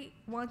partially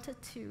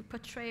wanted to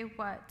portray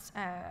what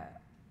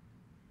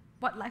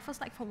life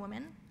was like for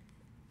women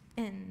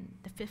in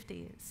the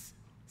 50s,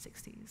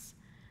 60s,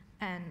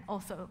 and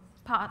also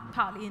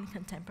partly in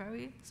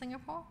contemporary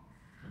Singapore.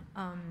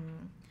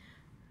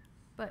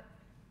 But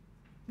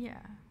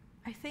yeah,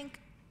 I think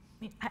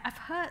I've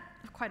heard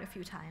quite a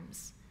few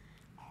times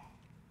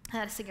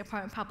that a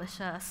Singaporean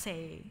publisher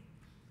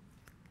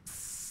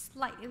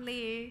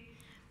slightly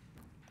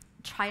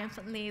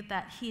triumphantly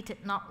that he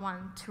did not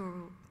want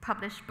to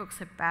publish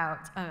books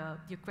about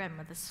your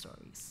grandmother's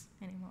stories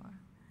anymore.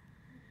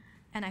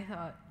 And I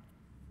thought,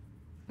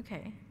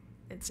 okay,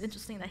 it's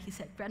interesting that he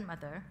said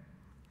grandmother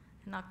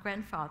and not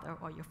grandfather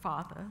or your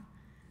father.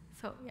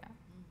 So yeah,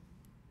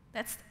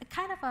 that's a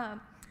kind of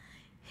a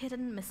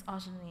hidden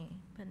misogyny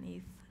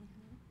beneath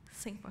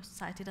Singapore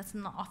society that's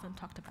not often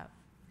talked about.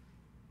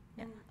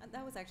 Yeah. And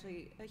that was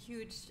actually a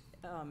huge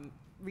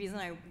reason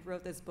I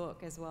wrote this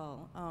book as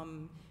well.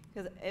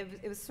 Because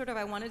it was sort of,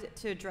 I wanted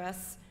to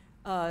address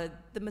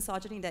the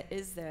misogyny that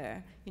is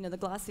there, you know, the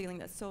glass ceiling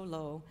that's so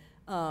low,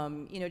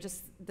 you know,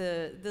 just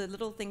the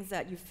little things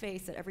that you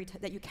face at every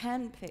that you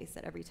can face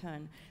at every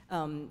turn,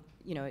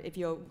 you know, if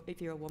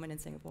you're a woman in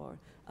Singapore.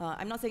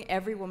 I'm not saying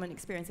every woman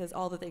experiences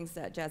all the things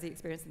that Jazzy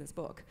experienced in this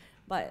book,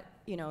 but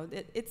you know,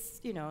 it's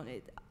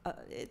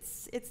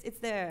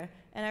there,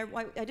 and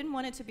I didn't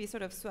want it to be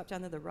sort of swept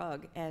under the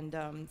rug, and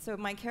so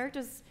my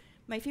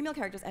female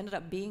characters ended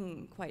up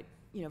being quite,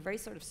 you know, very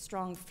sort of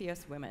strong,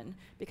 fierce women,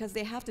 because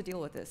they have to deal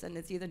with this, and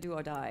it's either do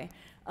or die.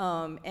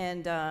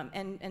 And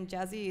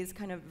Jazzy is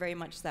kind of very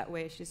much that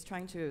way. She's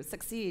trying to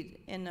succeed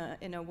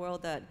in a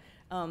world that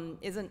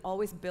isn't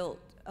always built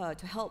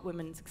to help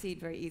women succeed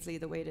very easily,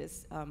 the way it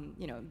is,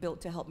 you know,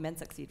 built to help men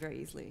succeed very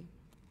easily.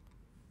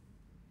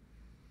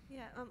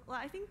 Yeah. Well,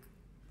 I think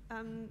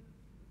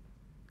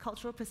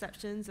cultural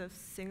perceptions of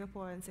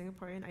Singapore and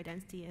Singaporean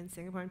identity and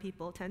Singaporean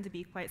people tend to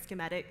be quite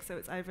schematic. So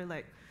it's either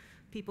like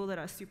people that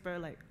are super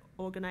like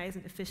organized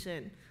and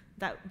efficient,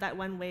 that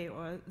one way,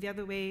 or the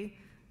other way,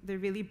 the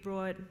really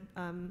broad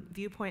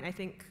viewpoint, I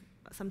think,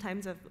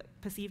 sometimes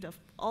perceived of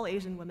all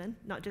Asian women,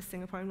 not just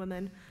Singaporean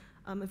women,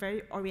 a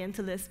very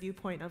Orientalist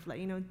viewpoint of like,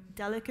 you know,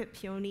 delicate,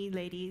 peony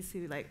ladies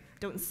who like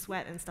don't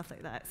sweat and stuff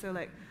like that. So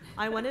like,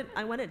 I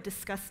wanted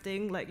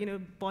disgusting, like, you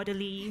know,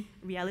 bodily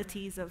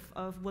realities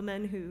of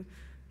women who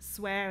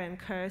swear and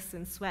curse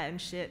and sweat and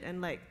shit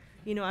and like,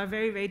 you know, are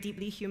very, very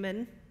deeply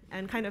human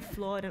and kind of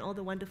flawed and all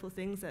the wonderful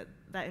things that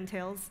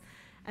entails.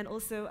 And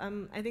also,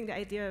 I think the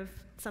idea of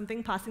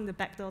something passing the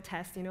Bechdel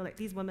test, you know, like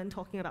these women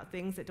talking about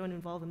things that don't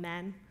involve a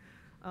man,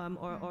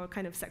 or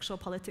kind of sexual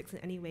politics in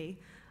any way.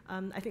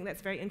 I think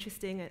that's very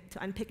interesting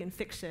to unpick in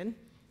fiction.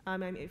 I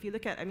mean, if you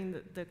look at, I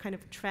mean, the kind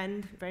of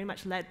trend very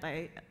much led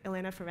by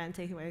Elena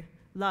Ferrante, who I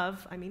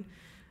love, I mean,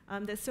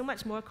 there's so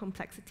much more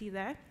complexity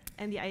there,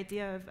 and the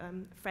idea of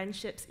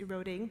friendships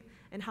eroding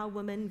and how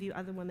women view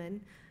other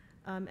women,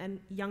 and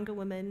younger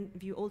women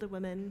view older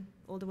women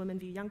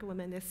view younger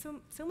women. There's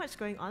so much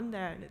going on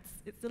there, and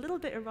it's a little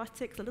bit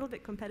erotic, it's a little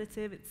bit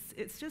competitive.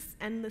 It's just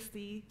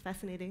endlessly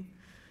fascinating.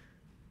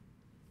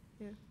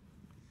 Yeah.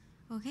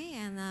 Okay,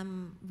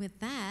 and with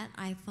that,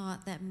 I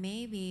thought that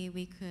maybe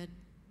we could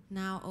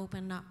now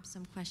open up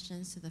some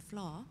questions to the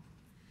floor,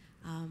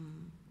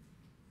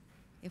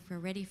 if we're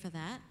ready for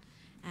that,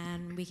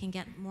 and we can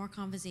get more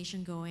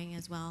conversation going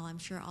as well. I'm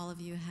sure all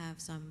of you have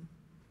some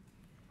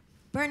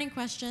burning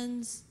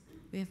questions.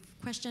 We have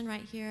a question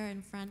right here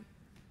in front.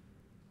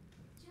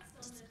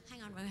 Just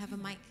hang on, we have a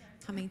mic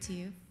coming to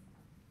you.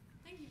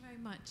 Thank you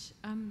very much.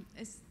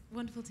 It's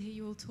wonderful to hear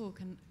you all talk,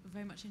 and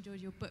very much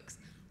enjoyed your books.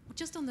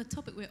 Just on the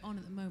topic we're on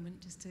at the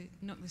moment, just to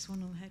knock this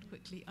one on the head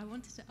quickly, I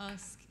wanted to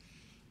ask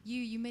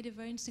you made a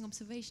very interesting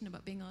observation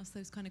about being asked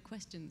those kind of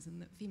questions, and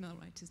that female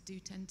writers do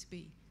tend to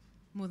be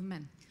more than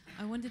men.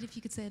 I wondered if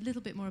you could say a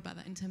little bit more about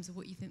that in terms of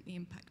what you think the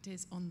impact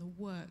is on the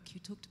work.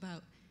 You talked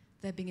about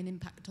there being an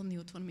impact on the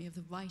autonomy of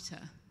the writer.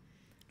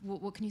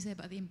 What can you say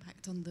about the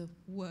impact on the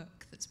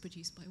work that's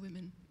produced by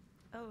women?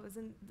 Oh,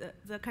 isn't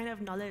the kind of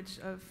knowledge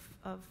of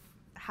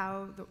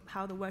how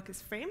the work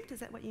is framed? Is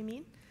that what you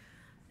mean?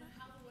 No,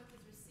 how the work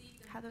is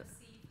received and How the-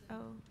 perceived oh.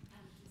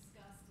 and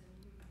discussed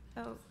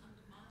and Oh.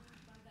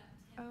 undermined by that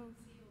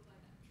tendency or by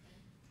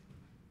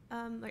that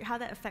trend. Like how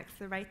that affects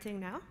the writing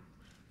now?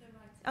 The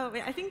writing. Oh,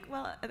 I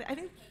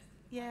think,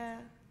 yeah,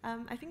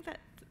 I think that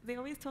they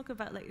always talk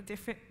about like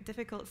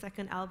difficult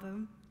second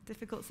album,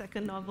 difficult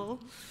second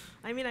novel.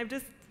 I mean, I've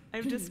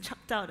just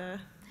chucked out a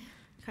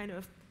kind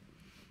of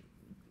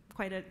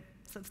quite a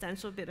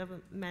substantial bit of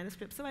a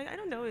manuscript. So I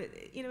don't know,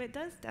 it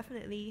does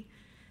definitely,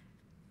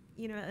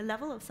 a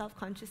level of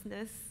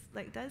self-consciousness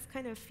like does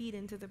kind of feed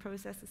into the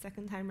process the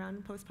second time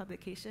round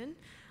post-publication.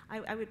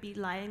 I would be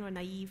lying or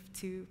naive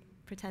to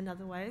pretend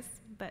otherwise,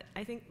 but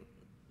I think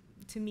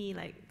to me,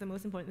 like, the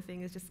most important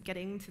thing is just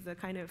getting to the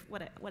kind of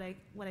what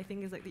I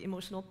think is like the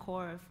emotional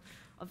core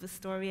of the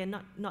story, and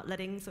not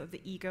letting sort of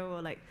the ego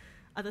or like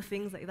other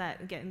things like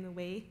that get in the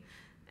way.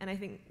 And I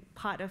think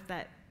part of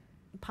that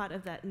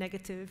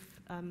negative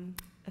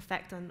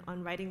effect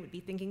on writing would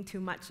be thinking too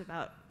much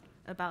about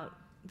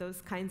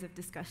those kinds of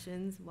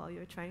discussions while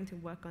you're trying to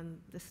work on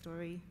the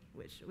story,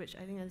 which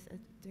I think, as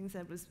Ding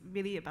said, was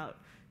really about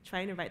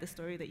trying to write the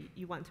story that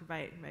you want to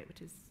write,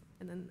 which is,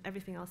 and then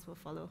everything else will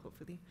follow,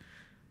 hopefully.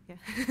 Yeah.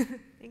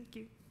 Thank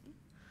you.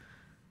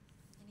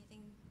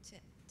 Anything to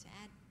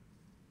add?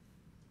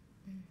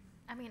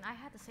 I mean, I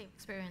had the same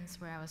experience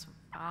where I was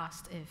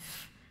asked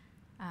if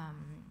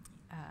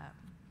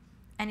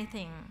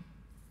anything,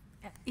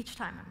 each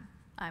time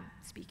I'm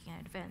speaking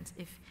at events,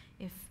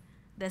 if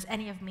there's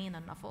any of me in a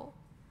novel.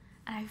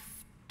 And I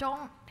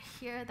don't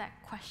hear that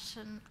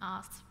question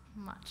asked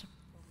much.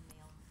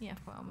 Yeah,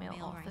 for male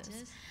authors.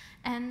 Writers.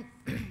 And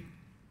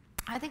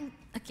I think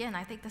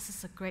this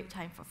is a great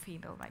time for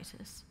female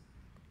writers.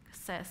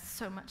 Because there's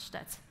so much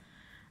that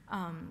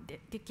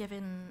they're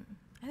given,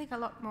 I think, a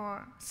lot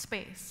more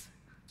space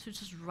to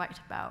just write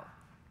about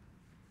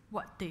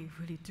what they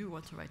really do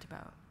want to write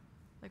about.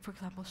 Like, for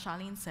example,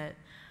 Charlene said,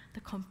 the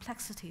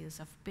complexities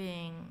of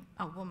being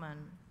a woman,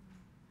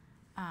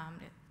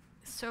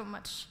 so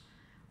much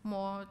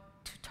more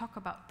to talk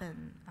about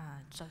than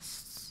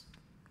just,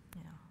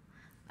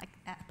 like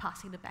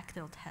passing the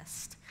Bechdel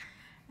test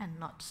and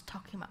not just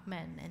talking about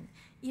men. And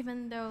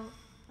even though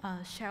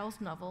Cheryl's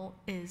novel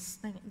is,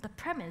 the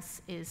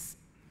premise is,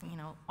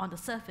 on the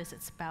surface,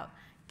 it's about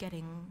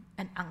getting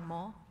an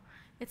angmo.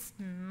 It's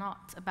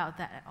not about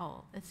that at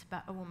all. It's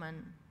about a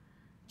woman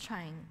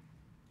trying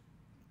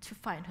to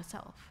find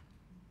herself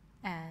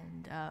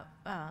and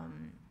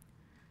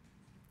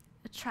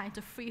trying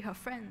to free her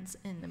friends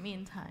in the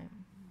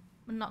meantime.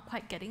 Not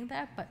quite getting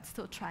there, but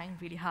still trying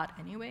really hard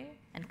anyway,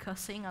 and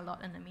cursing a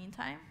lot in the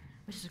meantime,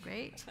 which is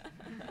great.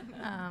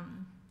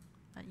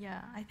 But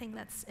yeah, I think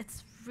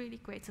it's really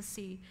great to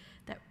see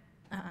that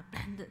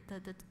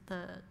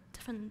the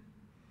different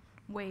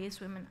ways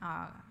women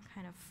are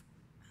kind of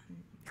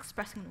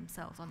expressing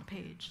themselves on the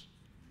page.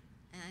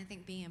 And I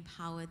think being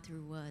empowered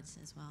through words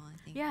as well, I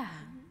think. Yeah.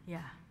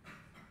 Yeah.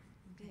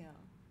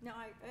 No,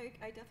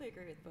 I definitely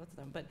agree with both of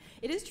them. But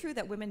it is true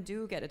that women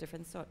do get a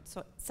different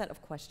set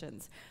of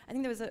questions. I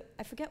think there was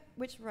I forget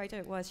which writer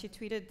it was, she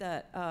tweeted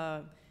that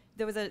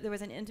there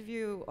was an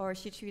interview, or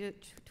she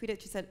tweeted,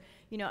 she said,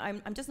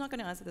 I'm just not going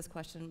to answer this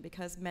question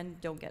because men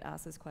don't get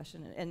asked this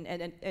question. And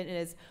it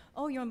is,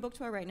 oh, you're on book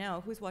tour right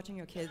now. Who's watching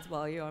your kids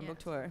while you're on book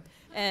tour?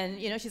 And,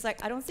 she's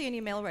like, I don't see any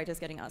male writers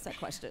getting asked that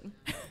question.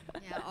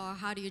 Yeah, or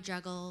how do you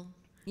juggle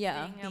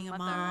Being a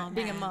mom,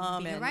 being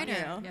a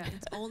writer? Yeah.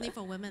 It's only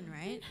for women,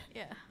 right?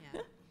 Yeah.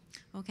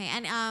 Okay,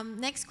 and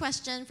next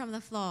question from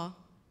the floor.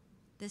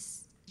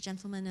 This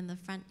gentleman in the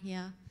front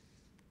here.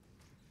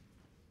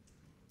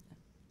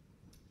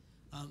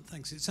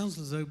 Thanks. It sounds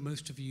as though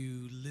most of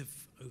you live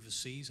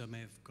overseas. I may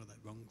have got that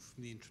wrong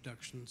from the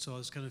introduction. So I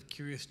was kind of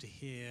curious to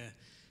hear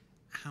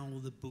how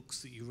the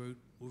books that you wrote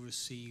were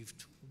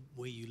received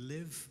where you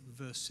live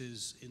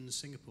versus in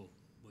Singapore,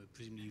 where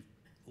presumably you've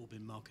all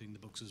been marketing the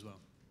books as well.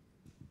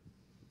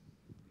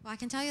 Well, I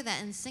can tell you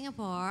that in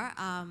Singapore,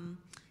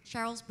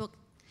 Cheryl's book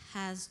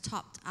has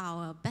topped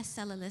our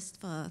bestseller list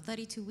for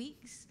 32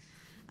 weeks.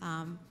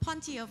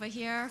 Ponty over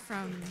here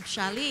from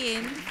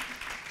Charlene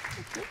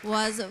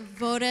was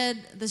voted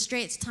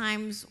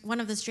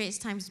one of the Straits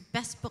Times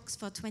best books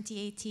for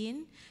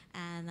 2018.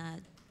 And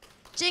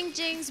Jing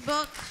Jing's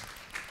book,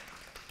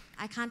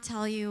 I can't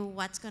tell you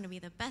what's going to be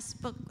the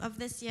best book of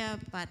this year,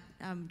 but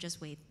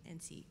just wait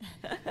and see.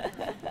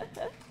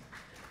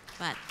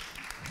 But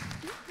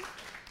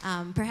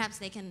perhaps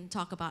they can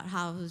talk about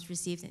how it was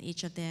received in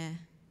each of their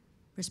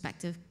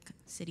respective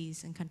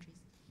cities and countries.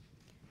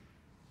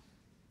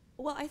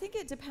 Well, I think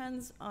it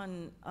depends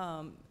on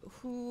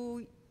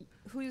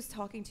who's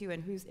talking to you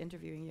and who's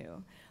interviewing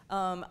you.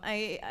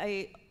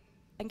 I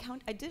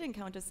did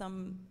encounter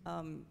some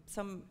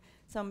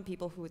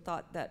people who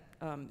thought that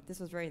this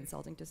was very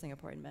insulting to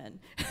Singaporean men,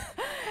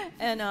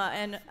 and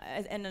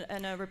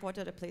a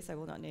reporter at a place I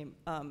will not name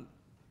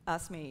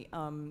asked me,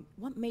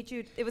 what made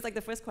you, it was like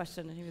the first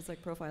question, and he was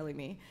like profiling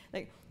me,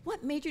 like,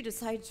 what made you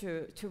decide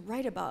to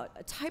write about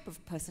a type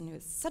of person who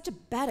is such a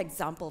bad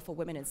example for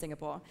women in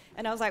Singapore?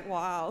 And I was like,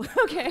 wow,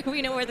 okay,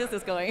 we know where this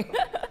is going.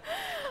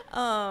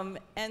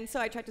 And so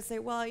I tried to say,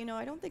 well,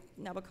 I don't think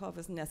Nabokov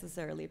is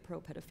necessarily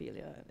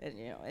pro-pedophilia,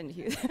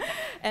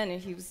 and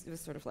he was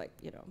sort of like,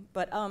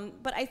 but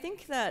I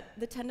think that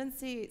the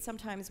tendency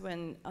sometimes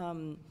when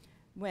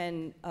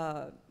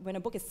a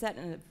book is set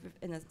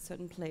in a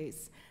certain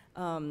place,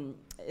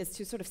 is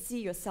to sort of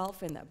see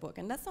yourself in that book,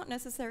 and that's not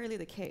necessarily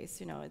the case.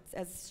 It's,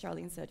 as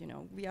Charlene said,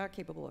 we are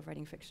capable of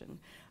writing fiction,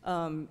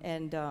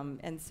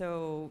 and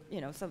so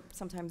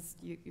sometimes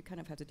you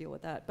kind of have to deal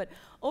with that. But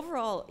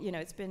overall,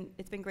 it's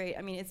been great.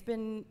 I mean, it's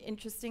been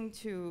interesting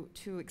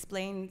to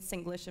explain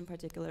Singlish in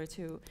particular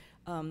to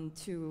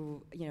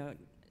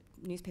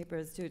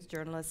newspapers, to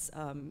journalists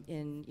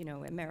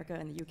in America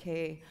and the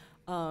UK.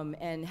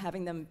 And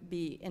having them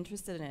be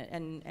interested in it,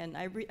 and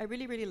I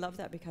really love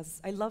that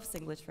because I love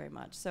Singlish very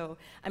much. So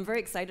I'm very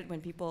excited when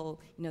people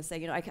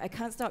say I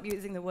can't stop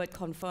using the word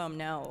confirm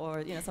now,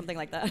 or something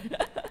like that.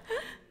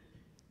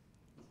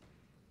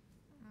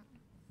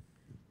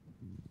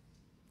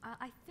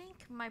 I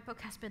think my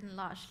book has been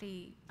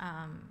largely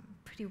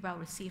pretty well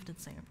received in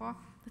Singapore.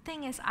 The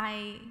thing is,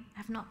 I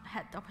have not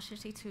had the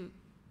opportunity to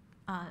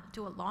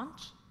do a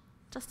launch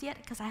just yet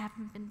because I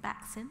haven't been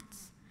back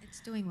since. It's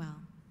doing well.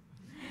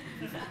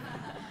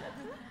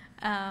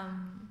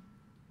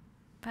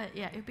 But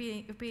yeah, it'd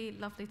be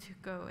lovely to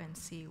go and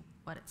see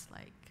what it's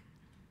like.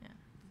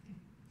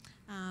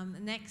 Yeah.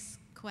 Next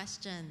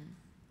question,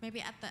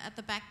 maybe at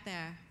the back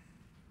there.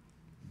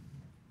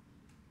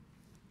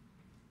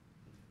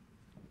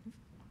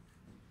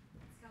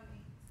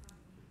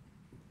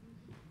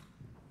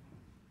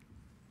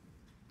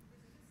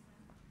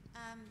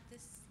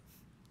 This.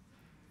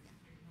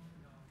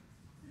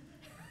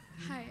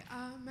 Hi,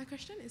 my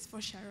question is for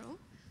Cheryl.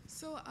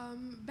 So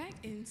back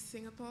in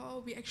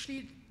Singapore, we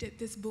actually did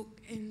this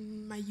book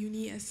in my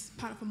uni as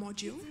part of a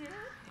module.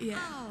 Yeah.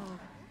 Oh.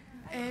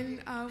 And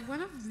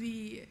one of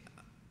the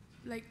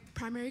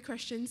primary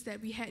questions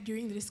that we had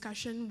during the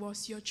discussion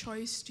was your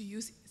choice to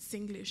use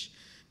Singlish.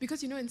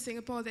 Because in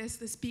Singapore, there's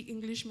the Speak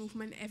English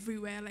movement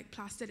everywhere,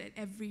 plastered at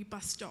every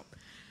bus stop.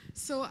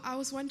 So I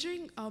was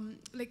wondering,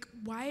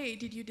 why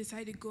did you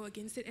decide to go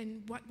against it,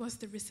 and what was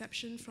the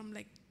reception from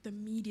the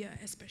media,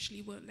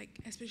 especially?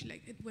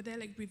 Were there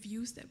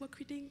reviews that were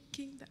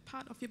critiquing that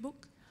part of your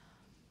book?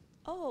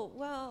 Oh,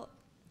 well,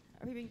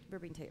 we're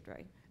being taped,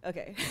 right?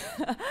 Okay.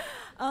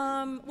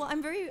 Well,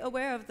 I'm very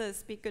aware of the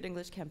Speak Good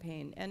English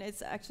campaign, and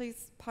it's actually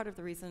part of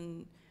the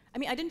reason. I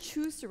mean, I didn't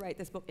choose to write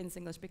this book in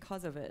Singlish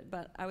because of it,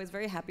 but I was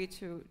very happy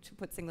to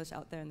put Singlish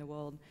out there in the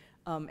world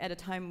at a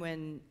time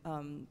when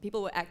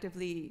people were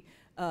actively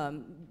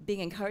being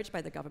encouraged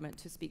by the government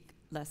to speak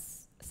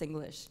less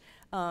Singlish.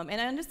 And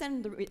I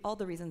understand all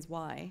the reasons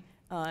why.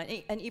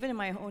 And even in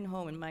my own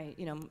home, in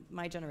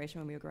my generation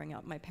when we were growing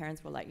up, my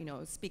parents were like,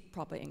 speak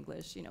proper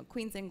English,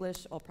 Queen's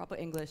English or proper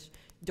English,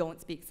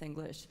 don't speak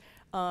Singlish.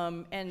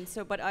 And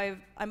so, but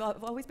I've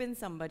always been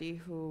somebody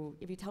who,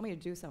 if you tell me to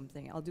do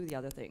something, I'll do the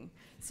other thing.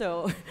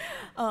 So,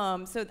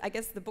 so I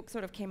guess the book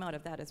sort of came out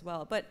of that as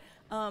well. But,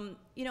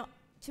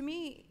 to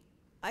me,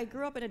 I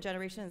grew up in a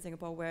generation in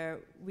Singapore where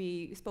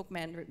we spoke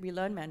Mandarin, we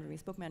learned Mandarin, we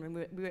spoke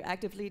Mandarin. We were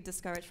actively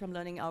discouraged from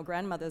learning our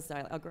grandmother's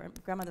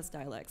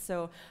dialect.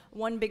 So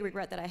one big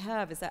regret that I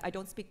have is that I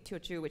don't speak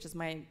Teochew, which is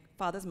my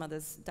father's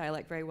mother's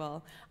dialect, very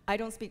well. I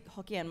don't speak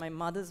Hokkien, my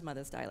mother's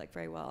dialect,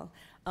 very well.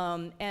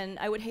 And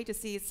I would hate to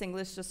see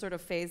Singlish just sort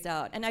of phased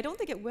out. And I don't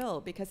think it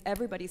will, because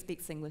everybody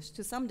speaks Singlish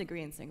to some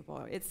degree in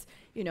Singapore. It's,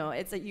 you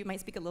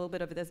might speak a little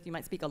bit of this, you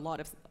might speak a lot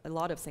of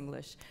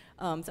Singlish.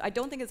 So I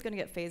don't think it's going to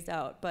get phased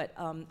out. But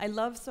I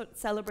love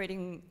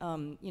celebrating,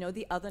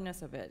 the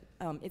otherness of it.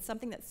 It's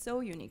something that's so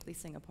uniquely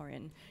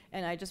Singaporean,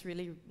 and I just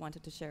really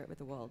wanted to share it with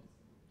the world.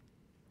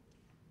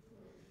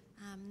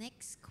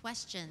 Next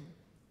question.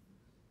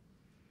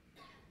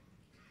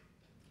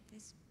 You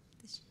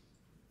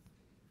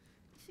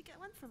should get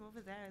one from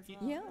over there as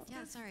well. Yeah.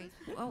 Yeah, sorry.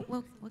 Oh,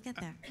 we'll get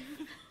there.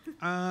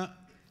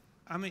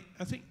 I mean,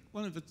 I think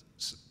one of the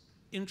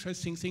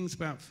interesting things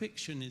about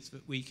fiction is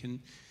that we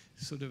can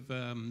sort of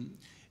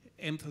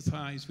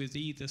empathize with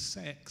either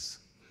sex.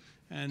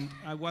 And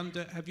I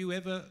wonder, have you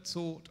ever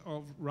thought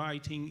of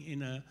writing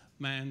in a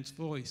man's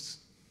voice?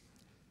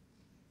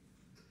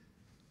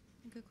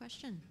 Good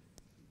question.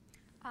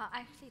 I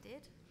actually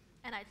did,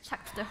 and I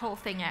chucked the whole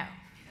thing out.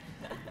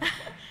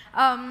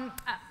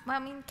 I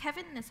mean,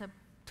 Kevin is a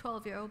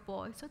 12-year-old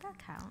boy, so that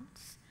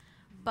counts.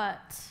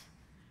 But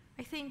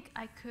I think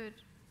I could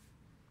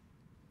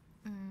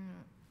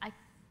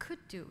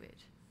do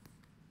it.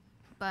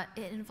 But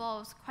it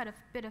involves quite a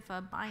bit of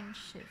a mind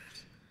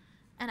shift.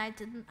 And I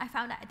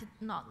found that I did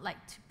not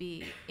like to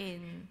be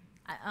in,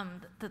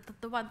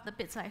 the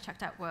bits that I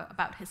checked out were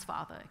about his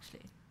father,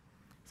 actually.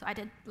 So I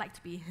didn't like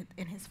to be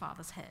in his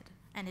father's head,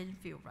 and it didn't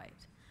feel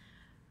right.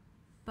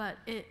 But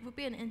it would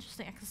be an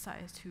interesting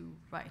exercise to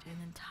write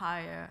an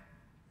entire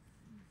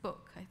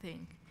book, I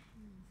think,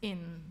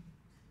 in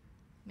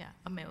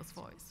a male's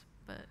voice.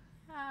 But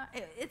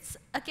it's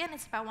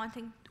about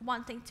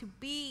wanting to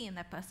be in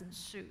that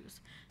person's shoes.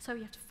 So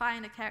you have to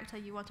find a character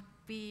you want to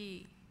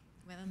be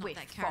Whether or not with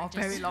that for a character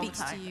very long speaks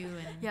time. to you.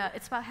 And Yeah,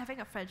 it's about having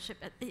a friendship.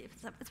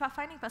 It's about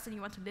finding a person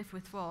you want to live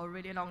with for a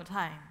really long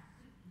time,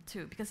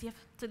 too, because you have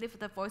to live with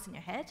the voice in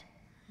your head.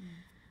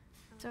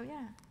 So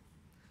yeah,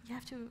 you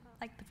have to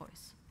like the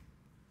voice.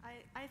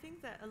 I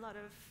think that a lot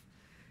of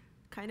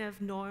kind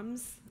of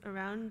norms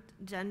around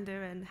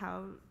gender and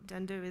how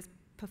gender is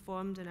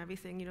performed and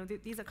everything,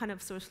 these are kind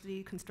of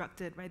socially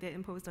constructed, right? They're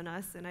imposed on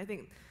us, and I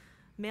think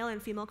male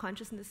and female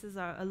consciousnesses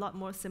are a lot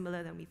more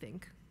similar than we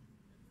think.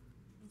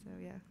 So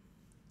yeah.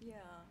 Yeah,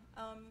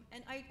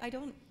 and I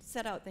don't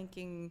set out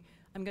thinking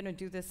I'm going to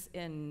do this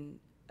in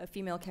a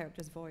female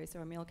character's voice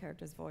or a male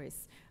character's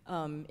voice.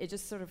 It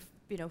just sort of,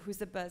 who's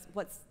the best,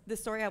 what's the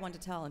story I want to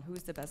tell, and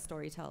who's the best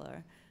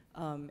storyteller.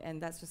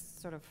 And that's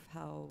just sort of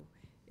how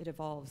it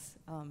evolves.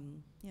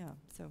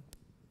 So.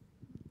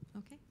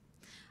 okay.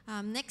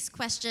 Next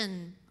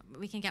question.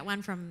 We can get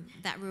one from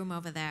that room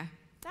over there.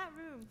 That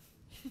room.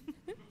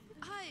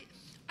 Hi.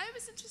 I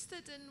was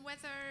interested in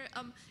whether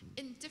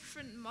in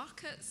different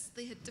markets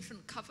they had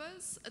different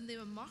covers and they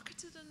were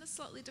marketed in a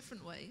slightly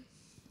different way.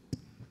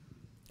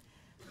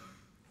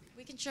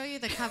 We can show you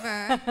the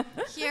cover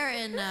here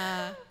in...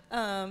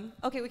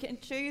 Okay, we can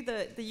show you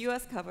the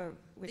US cover.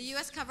 The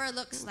US cover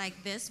looks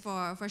like this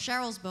for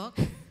Cheryl's book.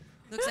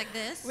 Looks like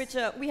this. Which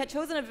we had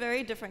chosen a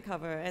very different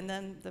cover, and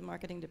then the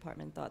marketing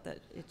department thought that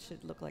it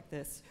should look like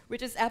this,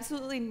 which is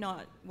absolutely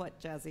not what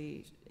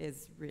Jazzy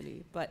is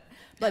really. But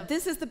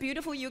this is the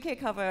beautiful UK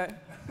cover,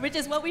 which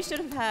is what we should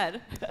have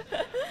had.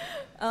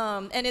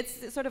 And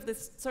it's sort of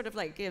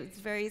it's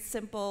very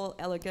simple,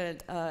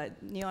 elegant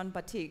neon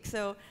batik.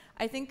 So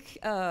I think,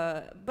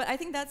 but I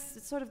think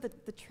that's sort of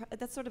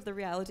that's sort of the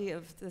reality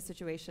of the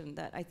situation.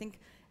 That I think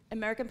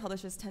American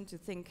publishers tend to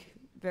think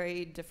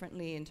very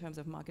differently in terms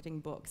of marketing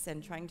books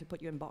and trying to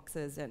put you in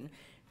boxes and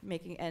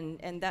making,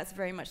 and that's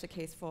very much the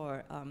case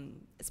for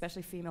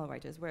especially female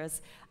writers,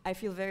 whereas I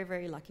feel very,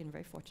 very lucky and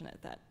very fortunate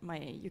that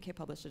my UK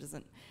publisher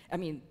doesn't, I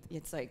mean,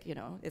 it's like, you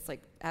know, it's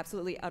like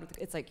absolutely out of,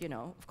 it's like, you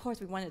know, of course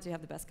we want it to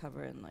have the best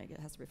cover and like it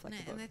has to reflect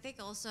the book. And I think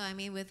also, I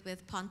mean,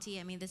 with Ponty,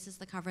 I mean, this is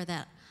the cover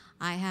that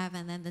I have,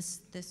 and then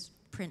this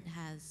print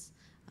has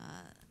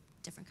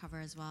different cover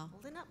as well.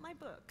 Holding up my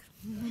book.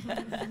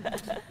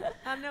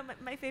 No,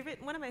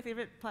 one of my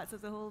favorite parts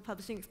of the whole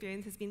publishing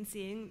experience has been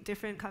seeing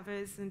different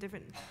covers and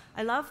different.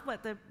 I love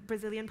what the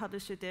Brazilian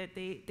publisher did.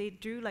 They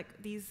drew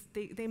like these.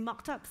 They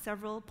mocked up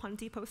several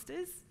Ponty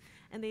posters,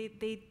 and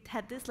they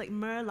had this like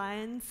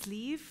merlion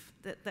sleeve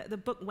that the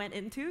book went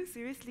into.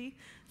 Seriously,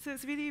 so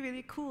it's really,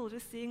 really cool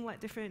just seeing what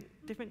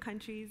different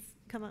countries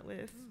come up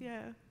with.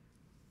 Yeah.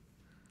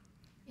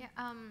 Yeah.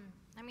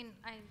 I mean,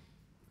 I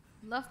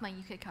love my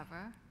UK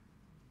cover.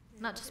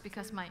 Not just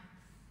because my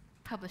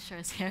publisher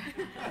is here.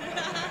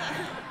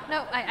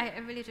 No, I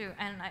really do.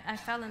 And I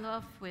fell in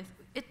love with,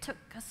 it took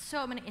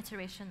so many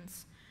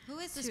iterations. Who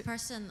is this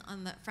person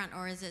on the front,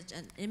 or is it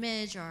an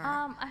image, or?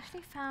 I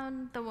actually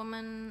found the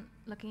woman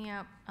looking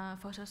up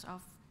photos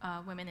of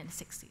women in the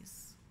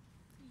 60s.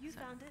 You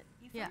found it?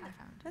 Yeah, I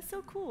found it. That's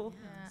so cool.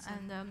 Yeah, So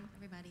and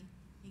everybody,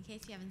 in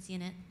case you haven't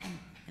seen it,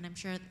 and I'm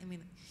sure, I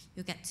mean,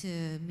 you'll get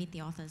to meet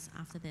the authors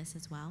after this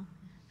as well.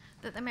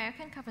 the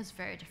American cover is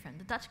very different.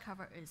 The Dutch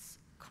cover is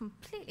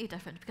completely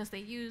different because they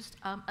used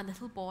a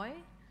little boy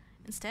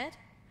instead,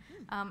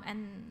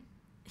 and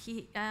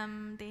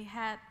they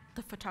had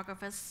the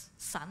photographer's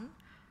son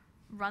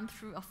run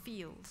through a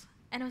field,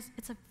 and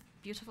it's a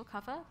beautiful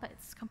cover, but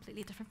it's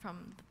completely different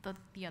from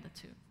the other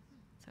two.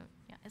 So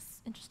yeah,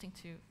 it's interesting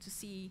to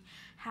see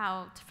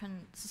how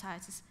different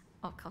societies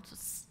or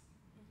cultures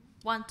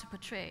want to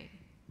portray.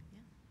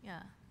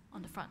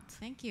 On the front.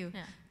 Thank you.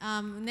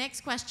 Yeah.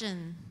 Next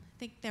question. I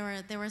think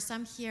there were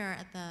some here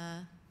at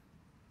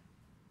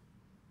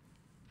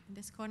in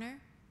this corner.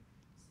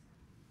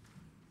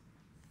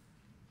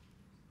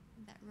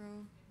 In that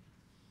row.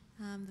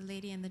 The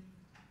lady in the.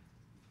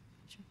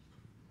 Sure.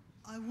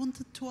 I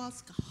wanted to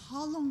ask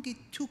how long it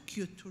took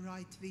you to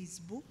write these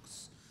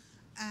books,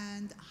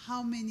 and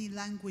how many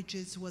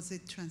languages was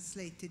it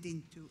translated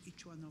into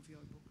each one of your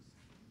books?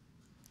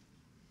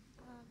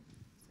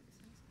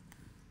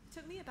 It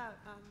took me about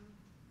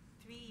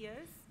 3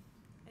 years,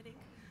 I think.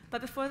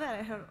 But before that,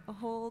 I had a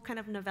whole kind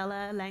of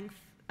novella-length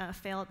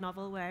failed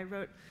novel where I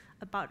wrote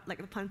about like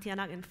the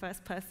Pontianak in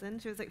first person.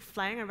 She was like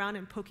flying around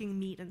and poking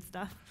meat and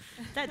stuff.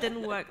 That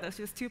didn't work though.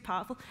 She was too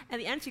powerful. At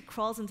the end, she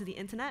crawls into the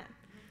internet.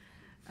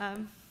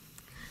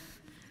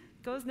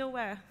 Goes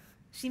nowhere.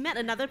 She met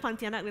another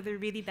Pontianak with a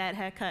really bad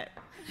haircut.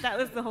 That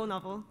was the whole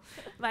novel.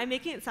 But I'm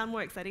making it sound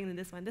more exciting than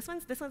this one. This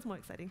one's more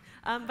exciting.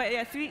 But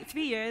yeah, 3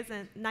 years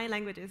and 9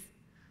 languages.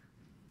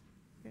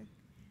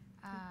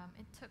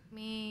 It took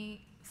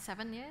me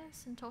 7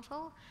 years in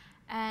total,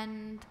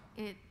 and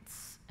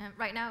it's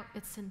right now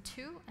it's in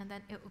 2, and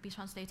then it will be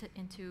translated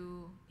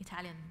into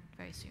Italian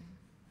very soon.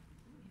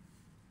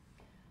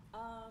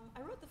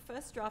 I wrote the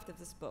first draft of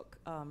this book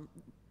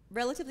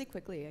relatively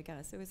quickly, I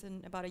guess. It was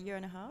in about 1.5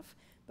 years,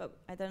 but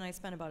then I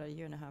spent about 1.5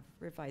 years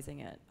revising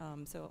it.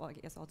 So I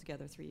guess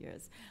altogether 3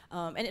 years.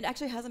 And it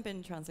actually hasn't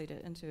been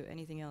translated into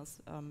anything else.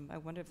 I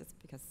wonder if it's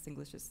because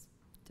English is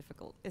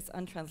difficult. It's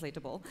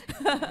untranslatable.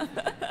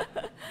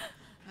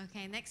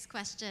 Okay, next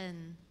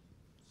question.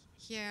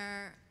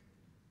 Here,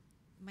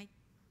 Mike.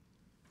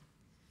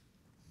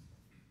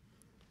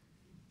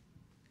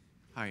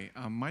 Hi,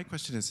 my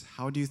question is,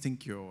 how do you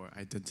think your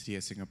identity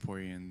as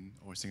Singaporean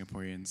or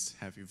Singaporeans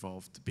have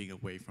evolved being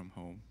away from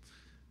home?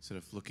 Sort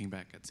of looking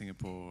back at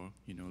Singapore,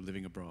 you know,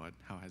 living abroad,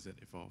 how has it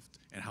evolved?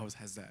 And how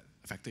has that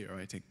affected your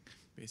writing,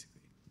 basically?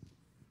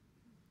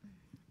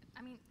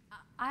 I mean,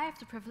 I have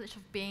the privilege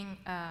of being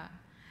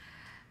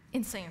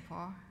in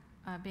Singapore,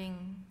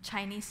 being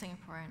Chinese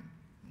Singaporean,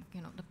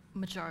 you know, the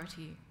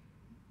majority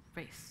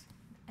race,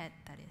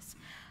 that is.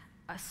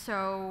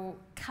 So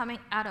coming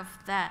out of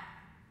that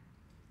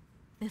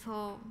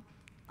little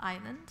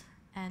island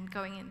and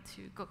going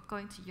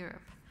to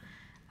Europe,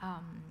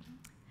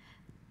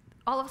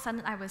 all of a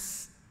sudden I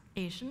was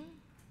Asian,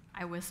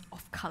 I was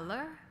of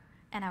color,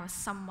 and I was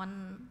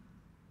someone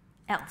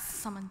else,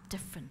 someone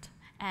different.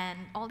 And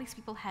all these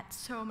people had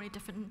so many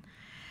different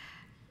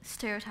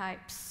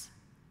stereotypes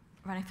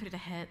running through their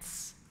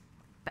heads,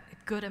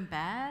 good and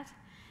bad.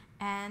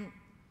 And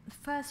the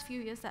first few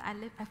years that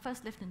I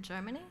first lived in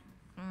Germany,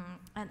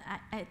 and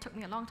it took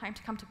me a long time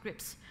to come to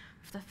grips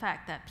with the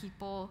fact that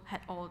people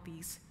had all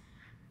these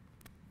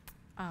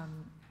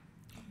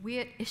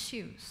weird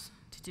issues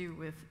to do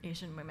with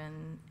Asian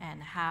women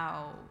and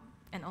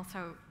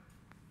also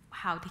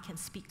how they can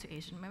speak to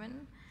Asian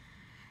women.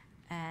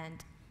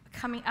 And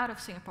coming out of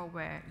Singapore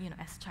where,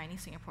 as a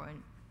Chinese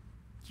Singaporean,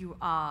 you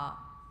are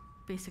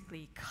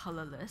basically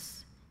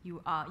colorless.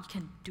 You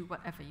can do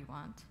whatever you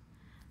want.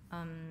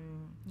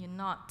 You're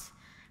not,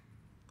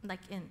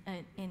 like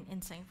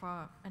in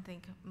Singapore, I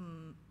think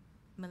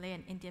Malay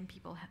and Indian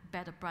people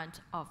bear the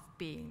brunt of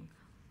being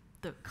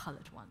the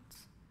colored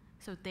ones.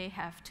 So they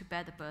have to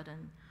bear the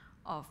burden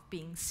of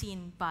being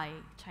seen by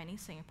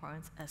Chinese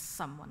Singaporeans as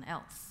someone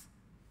else.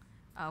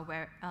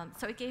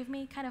 So it gave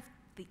me kind of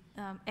the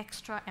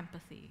extra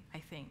empathy, I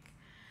think,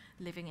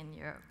 living in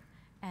Europe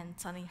and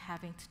suddenly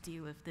having to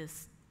deal with the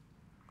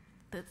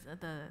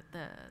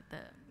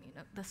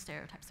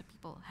stereotypes that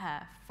people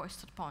have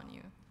foisted upon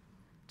you,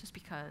 just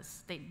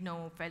because they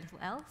know very little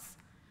else.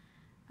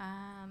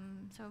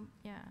 So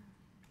yeah.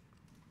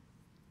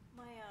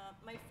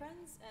 My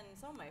friends and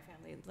some of my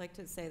family like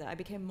to say that I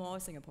became more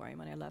Singaporean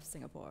when I left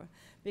Singapore,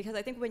 because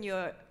I think when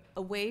you're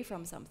away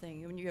from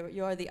something, when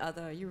you're the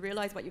other, you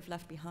realize what you've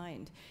left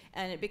behind,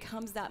 and it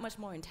becomes that much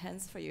more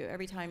intense for you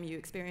every time you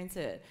experience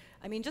it.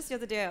 I mean, just the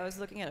other day I was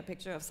looking at a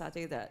picture of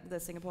satay that the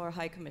Singapore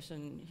High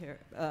Commission here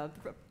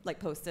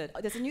posted.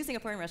 There's a new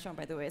Singaporean restaurant,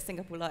 by the way,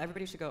 Singapula.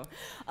 Everybody should go.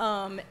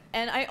 And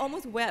I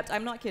almost wept.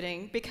 I'm not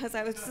kidding, because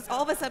I was just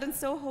all of a sudden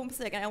so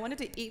homesick, and I wanted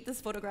to eat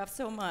this photograph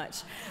so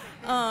much.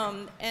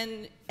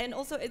 And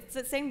also,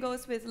 the same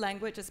goes with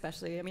language,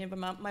 especially. I mean, if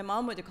my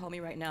mom were to call me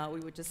right now, we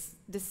would just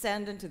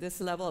descend into this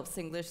level of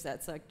Singlish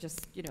that's like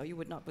just, you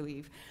would not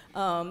believe.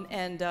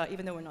 Even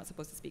though we're not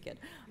supposed to speak it.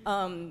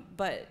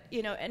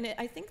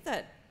 I think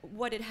that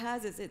what it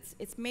has is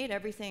it's made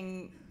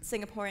everything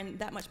Singaporean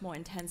that much more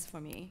intense for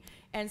me.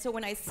 And so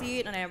when I see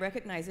it and I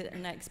recognize it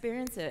and I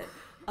experience it,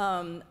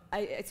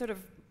 I sort of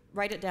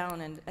write it down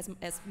and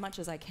as much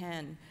as I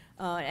can.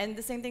 And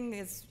the same thing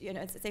is,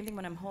 it's the same thing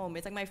when I'm home.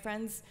 It's like my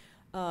friends,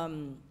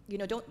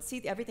 don't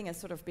see everything as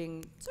sort of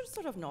being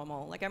sort of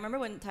normal. Like I remember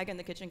when Tiger in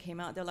the Kitchen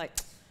came out, they're like,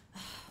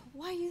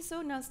 why are you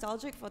so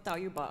nostalgic for tau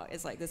yuba?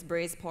 It's like this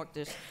braised pork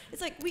dish.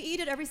 It's like, we eat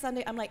it every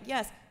Sunday. I'm like,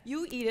 yes,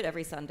 you eat it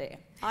every Sunday.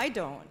 I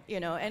don't,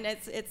 and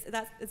it's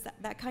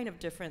that kind of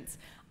difference.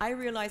 I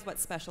realize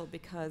what's special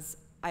because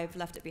I've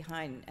left it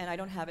behind, and I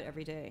don't have it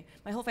every day.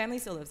 My whole family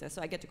still lives there,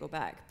 so I get to go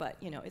back, but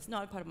it's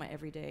not a part of my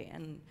everyday,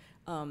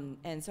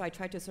 and so I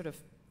try to sort of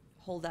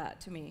hold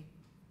that to me.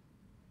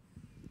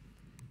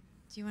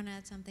 Do you want to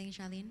add something,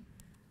 Charlene?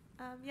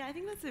 Yeah, I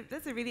think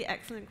that's a really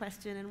excellent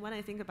question, and one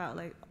I think about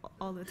like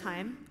all the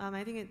time.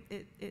 I think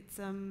it's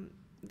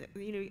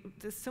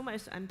there's so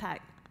much to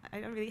unpack. I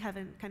don't really have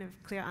a kind of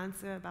clear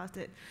answer about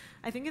it.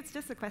 I think it's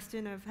just a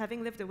question of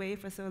having lived away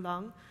for so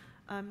long,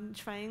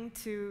 trying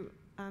to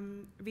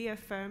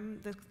reaffirm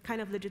the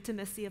kind of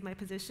legitimacy of my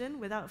position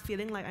without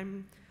feeling like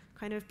I'm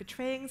kind of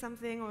betraying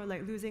something or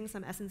like losing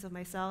some essence of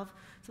myself.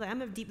 So like,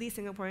 I'm a deeply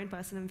Singaporean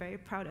person. I'm very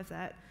proud of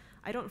that.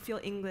 I don't feel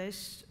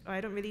English, or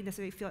I don't really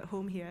necessarily feel at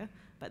home here,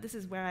 but this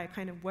is where I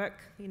kind of work,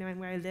 and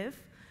where I live.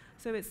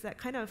 So it's that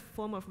kind of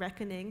form of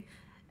reckoning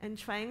and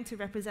trying to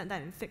represent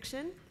that in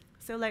fiction.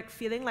 So like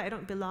feeling like I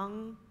don't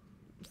belong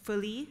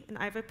fully in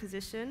either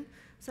position.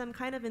 So I'm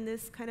kind of in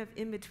this kind of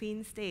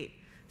in-between state.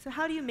 So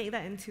how do you make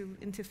that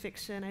into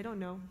fiction? I don't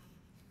know.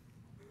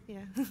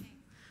 Yeah.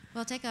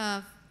 We'll take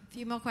a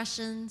few more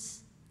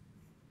questions.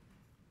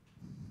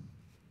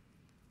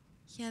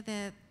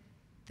 Yeah,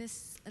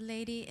 this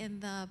lady in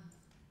the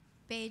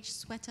beige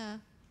sweater.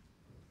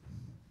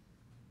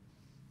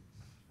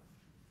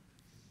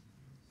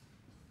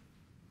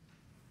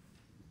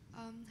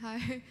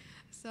 Hi.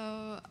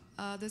 So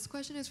this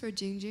question is for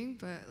Jingjing,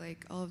 but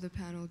like all of the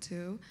panel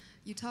too.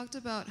 You talked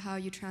about how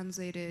you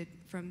translated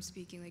from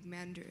speaking like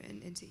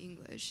Mandarin into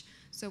English.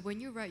 So when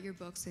you write your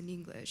books in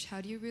English, how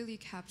do you really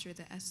capture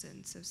the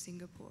essence of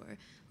Singapore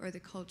or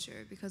the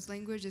culture? Because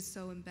language is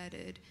so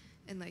embedded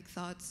in like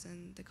thoughts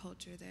and the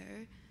culture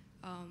there.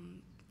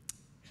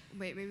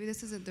 Wait, maybe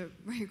this isn't the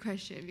right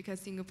question because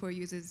Singapore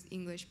uses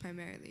English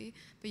primarily,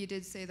 but you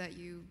did say that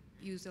you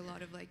used a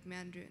lot of like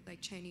Mandarin,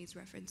 like Chinese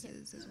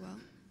references as well.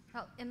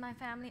 Well, in my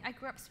family, I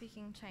grew up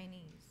speaking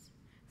Chinese,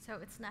 so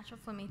it's natural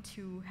for me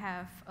to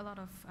have a lot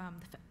of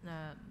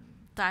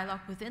dialogue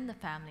within the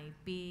family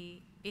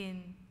be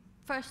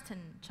first in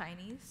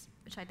Chinese,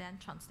 which I then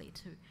translate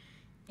to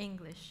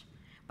English.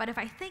 But if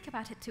I think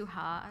about it too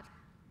hard,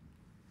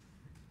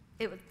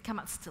 it would come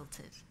out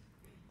stilted,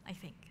 I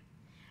think.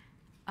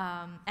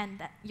 And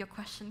that your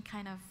question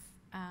kind of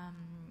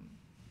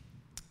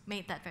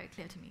made that very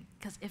clear to me.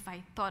 Because if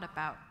I thought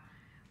about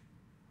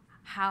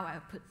how I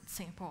would put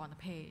Singapore on the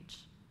page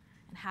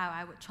and how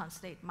I would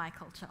translate my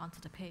culture onto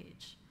the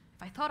page,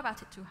 if I thought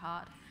about it too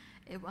hard,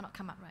 it will not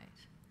come out right.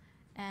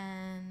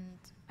 And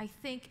I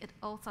think it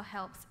also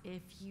helps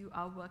if you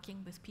are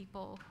working with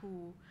people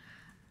who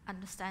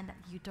understand that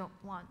you don't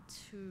want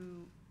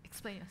to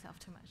explain yourself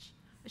too much,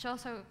 which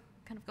also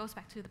kind of goes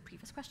back to the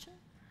previous question.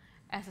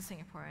 As a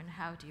Singaporean,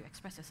 how do you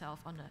express yourself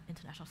on the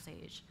international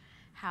stage?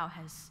 How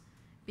has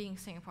being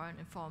Singaporean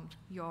informed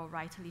your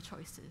writerly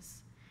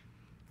choices?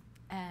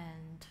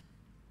 and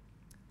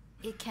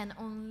it can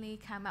only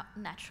come out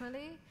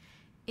naturally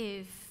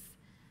if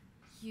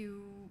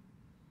you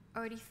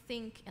already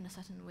think in a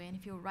certain way and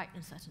if you write in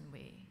a certain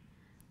way.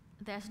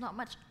 There's not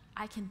much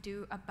I can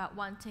do about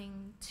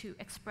wanting to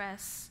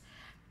express.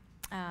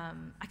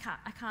 I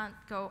can't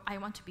go, I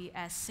want to be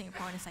as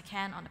Singaporean as I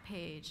can on the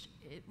page.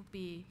 It would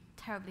be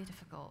terribly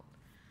difficult.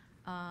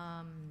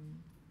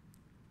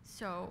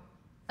 So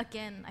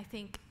again, I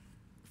think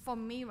for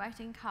me,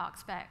 writing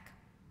harks back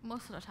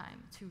most of the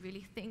time to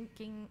really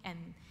thinking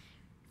and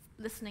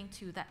listening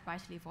to that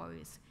writerly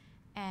voice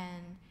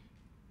and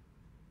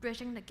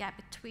bridging the gap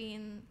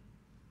between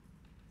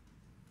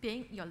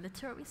being your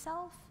literary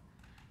self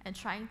and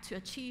trying to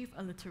achieve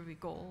a literary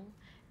goal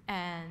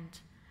and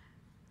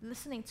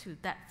listening to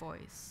that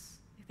voice.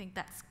 I think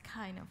that's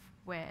kind of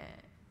where,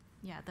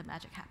 the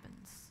magic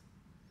happens.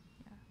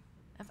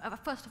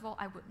 First of all,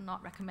 I would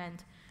not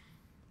recommend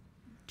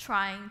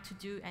trying to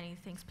do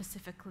anything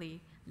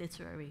specifically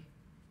literary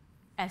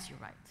as you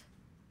write.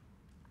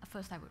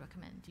 First, I would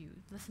recommend you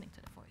listening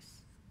to the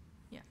voice.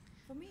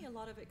 For me, a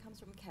lot of it comes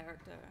from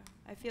character.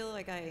 I feel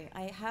like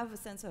I have a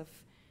sense of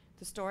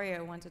the story I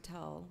want to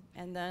tell,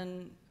 and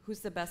then who's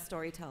the best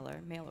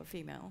storyteller, male or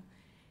female,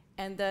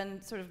 and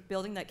then sort of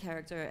building that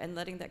character and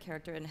letting that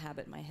character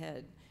inhabit my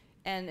head.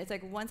 And it's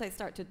like once I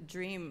start to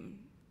dream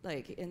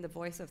like in the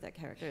voice of that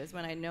character is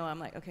when I know I'm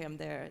like, okay, I'm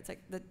there.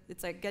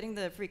 It's like getting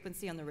the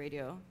frequency on the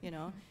radio, you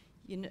know.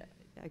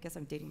 I guess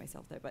I'm dating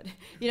myself there, but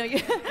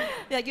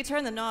you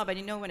turn the knob and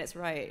you know when it's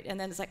right, and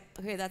then it's like,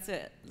 okay, that's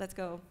it, let's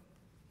go.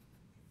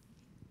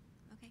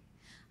 Okay.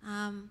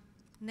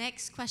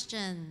 Next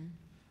question.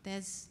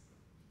 There's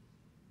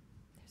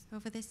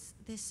over this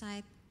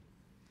side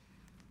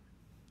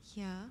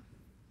here.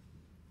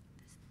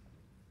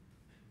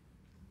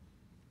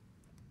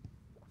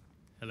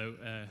 Hello,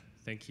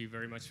 thank you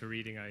very much for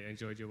reading. I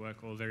enjoyed your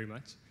work all very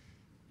much.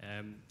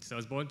 So I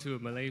was born to a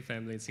Malay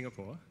family in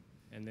Singapore,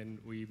 and then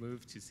we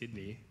moved to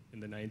Sydney in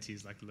the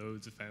 90s, like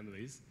loads of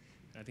families.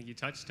 I think you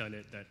touched on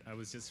it, that I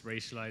was just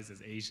racialized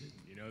as Asian,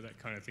 that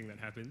kind of thing that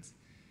happens.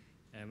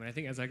 And I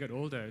think as I got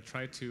older, I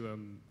tried to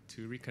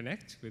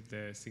reconnect with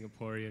the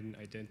Singaporean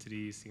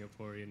identity,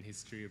 Singaporean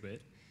history a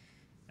bit.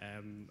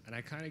 And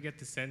I kind of get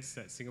the sense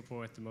that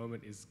Singapore at the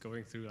moment is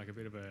going through like a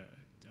bit of a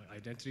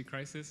identity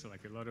crisis, so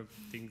like a lot of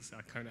things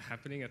are kind of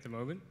happening at the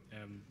moment.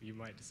 You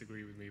might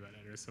disagree with me, but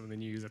I know some of the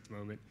news at the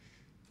moment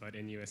about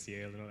NUS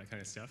Yale and all that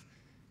kind of stuff.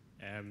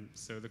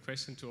 So the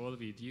question to all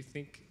of you, do you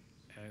think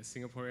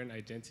Singaporean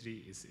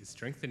identity is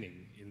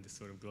strengthening in this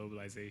sort of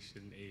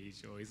globalization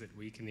age, or is it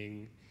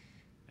weakening?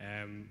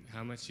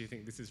 How much do you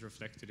think this is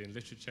reflected in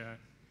literature?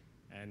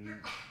 And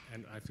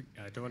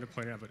I don't want to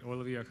point out, but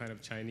all of you are kind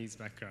of Chinese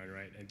background,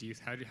 right?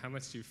 And how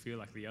much do you feel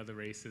like the other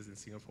races in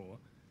Singapore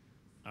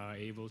are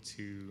able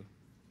to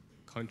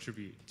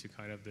contribute to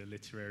kind of the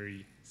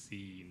literary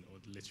scene or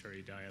the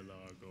literary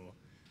dialogue or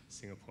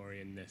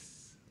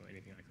Singaporeanness or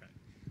anything like that?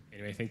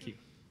 Anyway, thank you.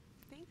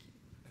 Thank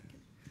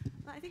you.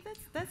 Well, I think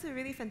that's a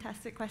really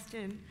fantastic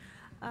question.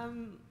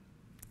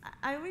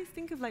 I always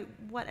think of like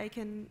what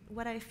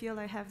I feel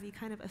I have the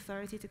kind of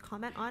authority to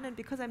comment on, and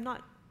because I'm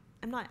not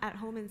at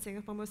home in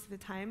Singapore most of the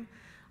time,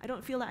 I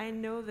don't feel that I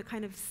know the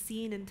kind of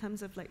scene in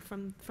terms of like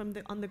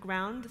on the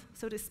ground,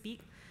 so to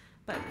speak.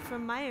 But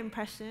from my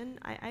impression,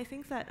 I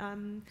think that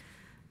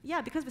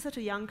because we're such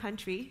a young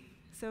country,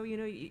 so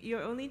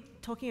you're only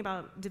talking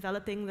about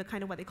developing the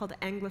kind of what they call the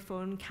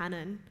Anglophone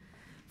canon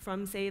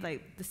from say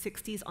like the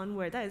 60s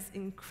onward. That is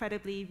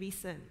incredibly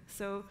recent.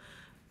 So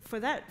for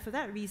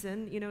that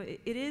reason,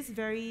 it is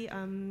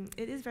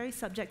very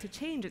subject to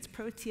change. It's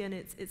protean.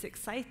 It's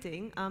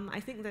exciting.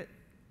 I think that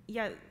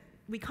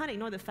we can't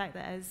ignore the fact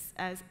that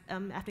as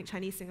ethnic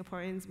Chinese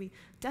Singaporeans, we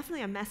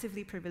definitely are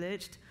massively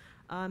privileged,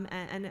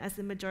 and as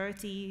the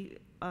majority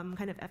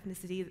kind of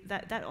ethnicity,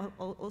 that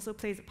also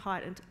plays a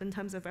part in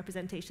terms of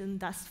representation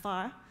thus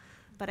far.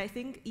 But I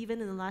think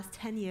even in the last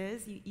 10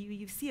 years,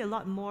 you see a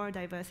lot more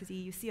diversity.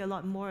 You see a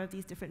lot more of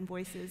these different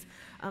voices.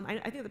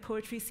 I think the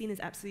poetry scene is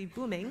absolutely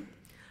booming.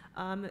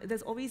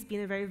 There's always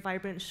been a very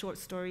vibrant short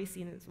story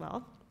scene as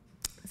well.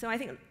 So I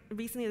think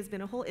recently there's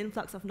been a whole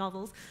influx of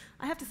novels.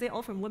 I have to say,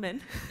 all from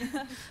women.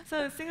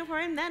 So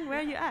Singaporean men, where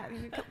are you at?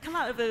 Come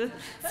out of the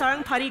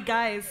sarang party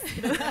guys,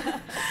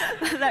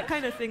 that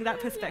kind of thing, that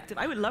perspective.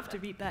 I would love to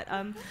read that.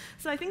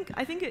 So I think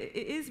it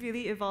is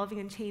really evolving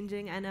and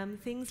changing, and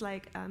things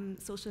like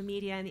social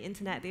media and the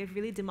internet, they've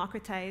really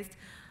democratized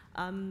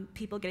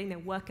people getting their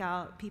work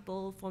out,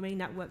 people forming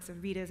networks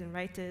of readers and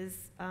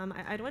writers.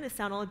 I don't want to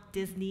sound all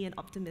Disney and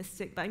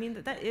optimistic, but I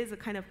mean that is a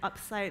kind of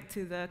upside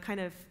to the kind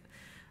of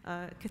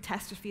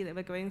catastrophe that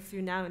we're going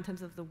through now in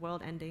terms of the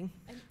world ending.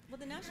 And, well,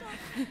 the national,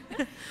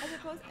 I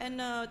suppose, and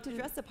to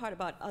address the part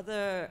about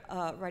other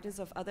writers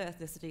of other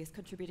ethnicities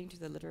contributing to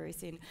the literary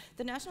scene,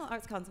 the National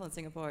Arts Council in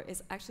Singapore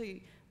is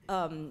actually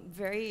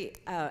very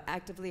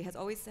actively, has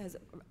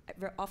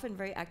often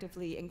very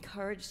actively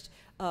encouraged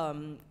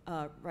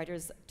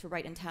writers to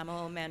write in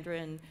Tamil,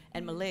 Mandarin,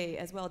 and Malay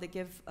as well. They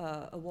give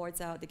awards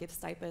out, they give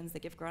stipends, they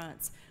give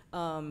grants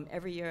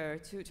every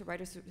year to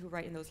writers who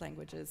write in those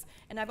languages.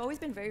 And I've always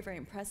been very, very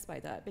impressed by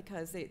that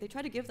because they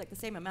try to give like the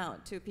same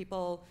amount to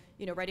people,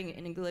 writing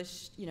in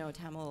English,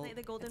 Tamil. Like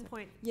the golden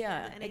point.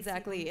 Yeah, the NAC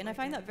exactly. And I point,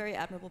 find that very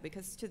admirable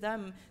because to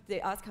them,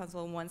 the Arts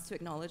Council wants to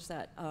acknowledge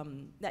that,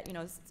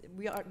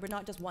 we're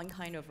not just one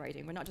kind of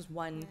writing, we're not just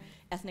one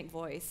ethnic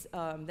voice,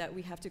 that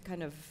we have to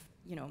kind of,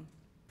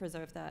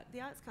 preserve that.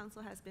 The Arts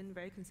Council has been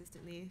very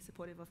consistently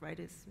supportive of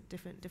writers,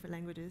 different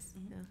languages.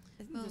 Mm-hmm. Yeah.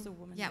 I think there's a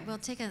woman Yeah, there. we'll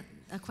take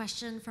a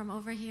question from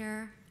over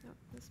here.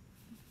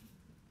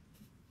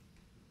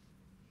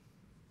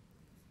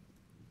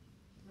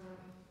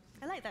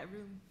 I like that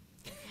room.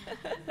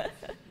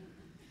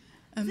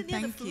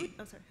 Thank you.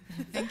 Oh, sorry.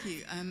 Thank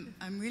you.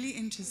 I'm really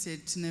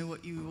interested to know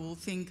what you all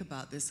think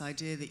about this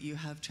idea that you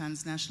have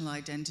transnational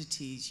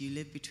identities, you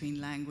live between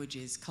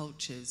languages,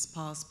 cultures,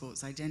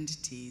 passports,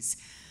 identities,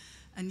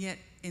 and yet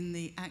in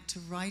the act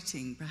of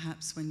writing,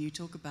 perhaps when you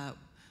talk about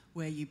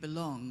where you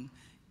belong,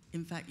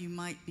 in fact, you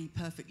might be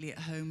perfectly at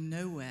home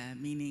nowhere,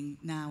 meaning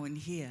now and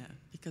here,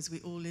 because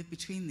we all live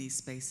between these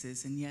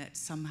spaces, and yet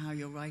somehow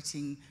your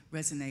writing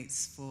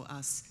resonates for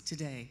us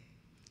today.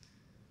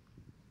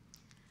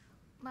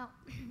 Well,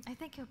 I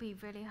think it'll be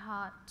really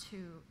hard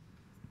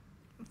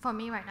for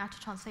me right now to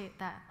translate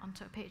that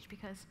onto a page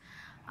because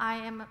I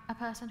am a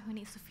person who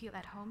needs to feel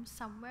at home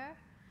somewhere,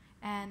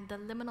 and the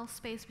liminal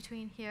space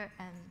between here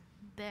and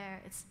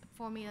there,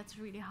 for me, that's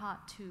really hard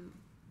to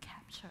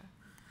capture.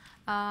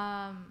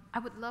 I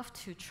would love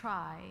to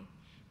try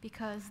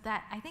because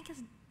I think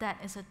that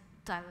is a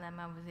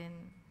dilemma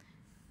within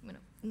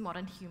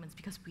modern humans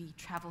because we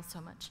travel so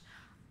much.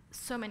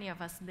 So many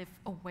of us live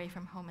away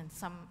from home in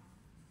some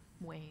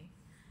way.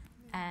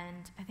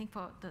 And I think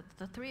for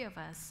the three of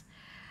us,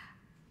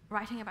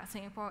 writing about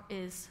Singapore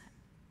is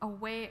a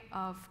way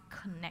of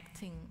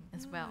connecting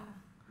as well.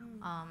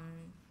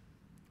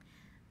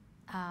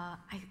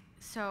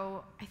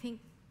 So I think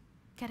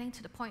getting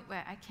to the point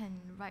where I can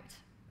write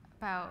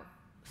about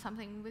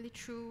something really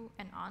true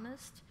and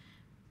honest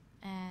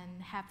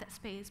and have that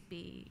space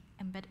be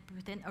embedded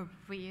within a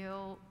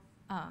real,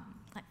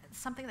 like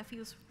something that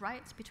feels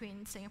right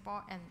between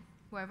Singapore and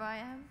wherever I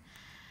am,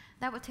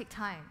 that would take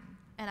time.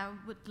 And I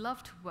would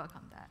love to work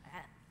on that.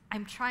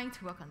 I'm trying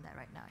to work on that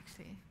right now,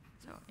 actually.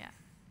 So, yeah.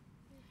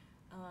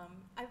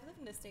 I've lived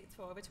in the States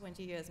for over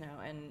 20 years now,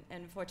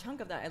 and for a chunk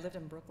of that, I lived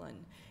in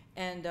Brooklyn.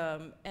 And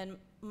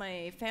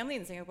my family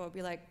in Singapore would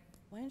be like,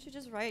 why don't you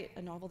just write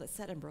a novel that's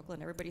set in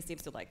Brooklyn? Everybody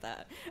seems to like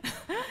that.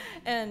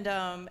 and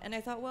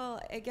I thought, well,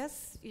 I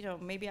guess,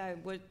 maybe I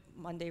would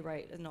one day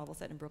write a novel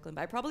set in Brooklyn,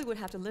 but I probably would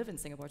have to live in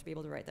Singapore to be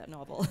able to write that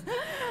novel.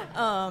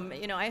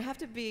 I have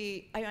to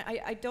be,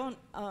 I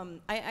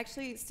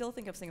actually still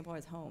think of Singapore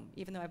as home,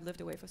 even though I've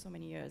lived away for so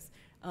many years.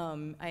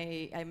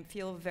 I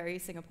feel very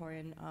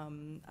Singaporean.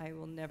 I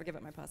will never give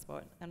up my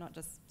passport. I'm not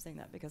just saying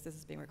that because this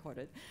is being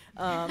recorded.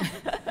 But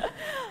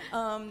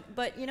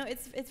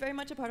it's very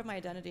much a part of my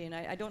identity, and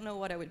I don't know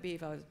what I would be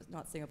if I was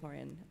not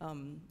Singaporean.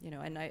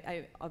 And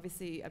I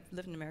obviously I've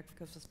lived in America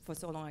for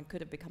so long. I could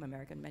have become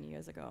American many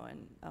years ago,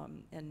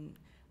 and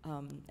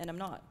I'm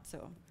not.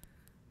 So.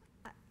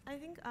 I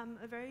think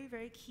a very,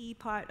 very key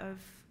part of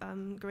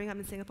growing up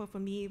in Singapore for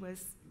me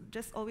was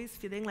just always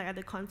feeling like at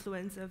the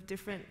confluence of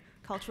different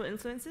cultural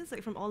influences,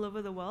 like from all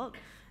over the world,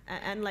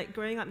 and like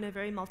growing up in a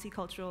very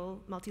multicultural,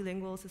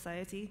 multilingual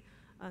society.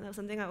 That was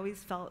something I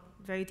always felt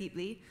very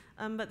deeply.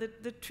 But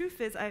the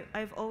truth is,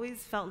 I've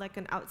always felt like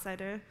an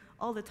outsider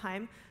all the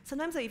time.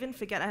 Sometimes I even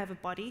forget I have a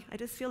body. I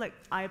just feel like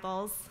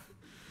eyeballs.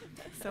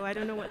 So I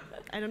don't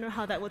know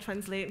how that will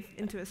translate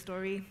into a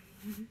story.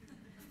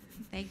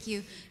 Thank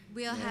you.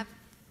 We'll have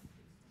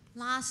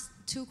last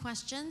two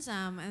questions,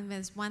 and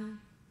there's one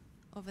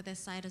over this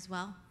side as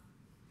well.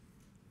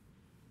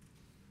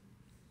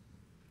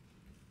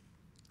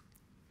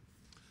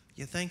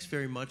 Yeah, thanks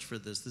very much for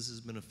this. This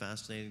has been a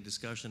fascinating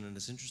discussion, and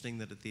it's interesting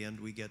that at the end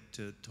we get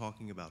to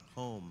talking about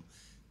home.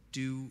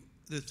 Do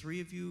the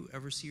three of you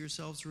ever see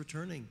yourselves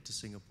returning to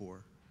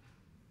Singapore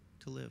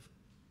to live?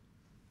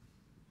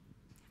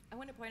 I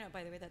want to point out,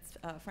 by the way, that's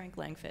Frank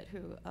Langfit,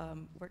 who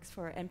works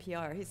for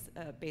NPR. He's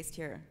based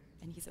here,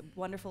 and he's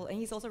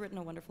he's also written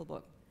a wonderful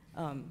book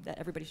that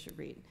everybody should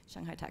read,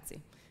 Shanghai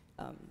Taxi.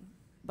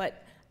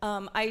 But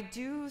I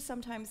do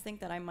sometimes think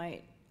that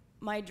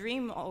my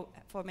dream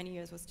for many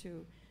years was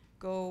to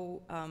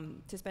go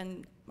to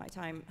spend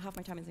half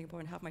my time in Singapore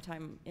and half my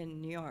time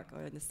in New York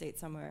or in the States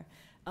somewhere.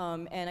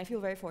 And I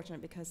feel very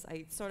fortunate because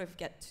I sort of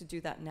get to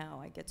do that now.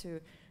 I get to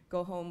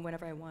go home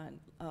whenever I want.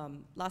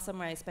 Last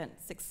summer I spent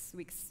 6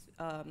 weeks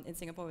in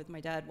Singapore with my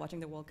dad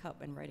watching the World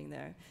Cup and writing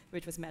there,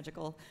 which was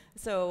magical.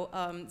 So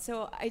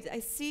I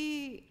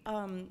see,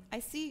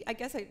 I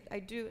guess I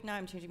do, now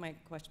I'm changing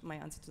my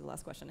answer to the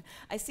last question.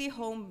 I see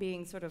home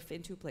being sort of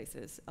in two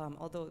places,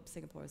 although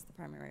Singapore is the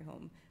primary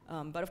home.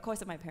 But of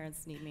course if my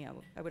parents need me,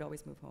 I would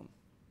always move home.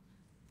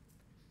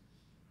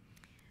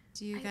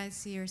 Do you guys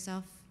see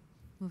yourself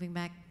moving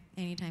back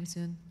anytime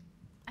soon?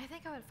 I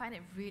think I would find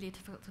it really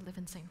difficult to live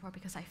in Singapore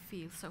because I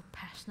feel so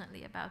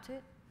passionately about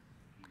it.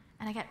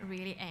 And I get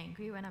really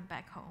angry when I'm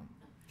back home.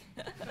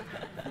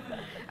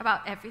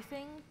 about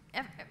everything,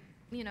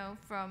 you know,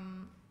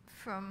 from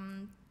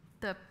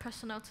the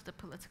personal to the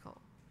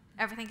political.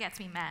 Everything gets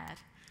me mad.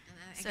 And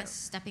I guess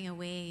stepping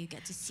away, you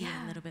get to see it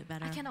a little bit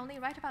better. I can only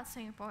write about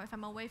Singapore if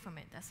I'm away from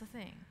it. That's the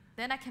thing.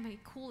 Then I can be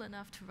cool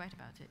enough to write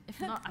about it. If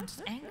not, I'm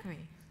just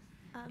angry.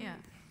 Yeah.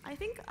 I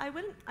think I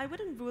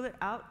wouldn't rule it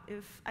out.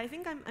 I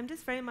think I'm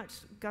just very much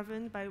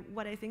governed by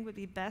what I think would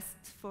be best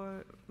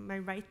for my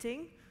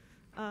writing.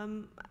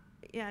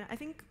 Yeah, I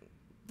think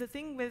the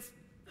thing with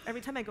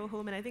every time I go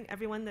home, and I think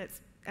everyone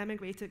that's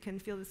emigrated can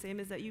feel the same,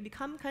 is that you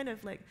become kind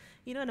of like,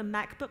 you know, in a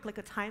MacBook, like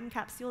a time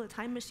capsule, a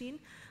time machine.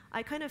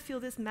 I kind of feel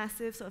this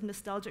massive sort of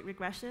nostalgic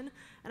regression,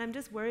 and I'm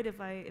just worried if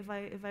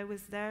I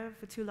was there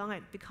for too long,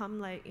 I'd become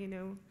like, you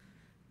know,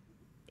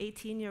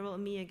 18-year-old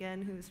me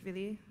again, who's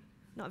really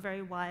not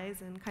very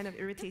wise and kind of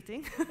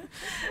irritating.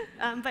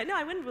 But no,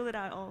 I wouldn't rule it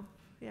out at all.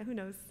 Yeah, who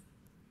knows?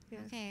 Yeah.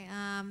 Okay,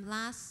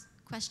 last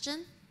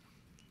question.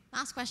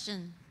 Last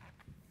question.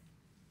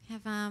 We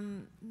have,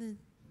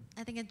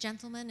 I think, a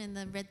gentleman in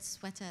the red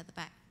sweater at the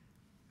back.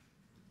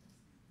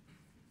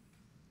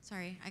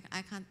 Sorry,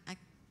 I can't,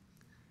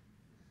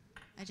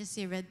 I just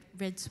see a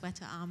red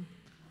sweater arm.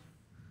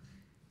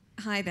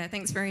 Hi there,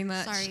 thanks very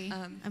much. Sorry,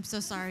 I'm so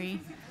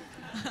sorry.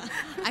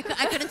 I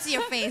couldn't see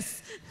your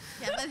face.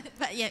 Yeah,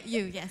 but yeah,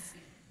 you, yes.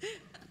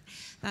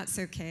 That's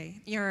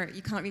okay.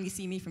 You can't really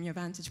see me from your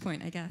vantage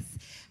point, I guess.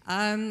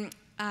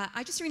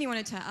 I just really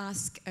wanted to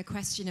ask a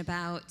question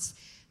about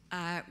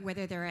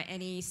whether there are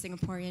any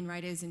Singaporean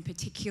writers in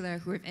particular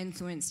who have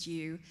influenced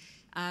you.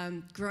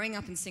 Growing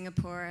up in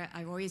Singapore,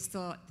 I've always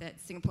thought that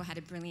Singapore had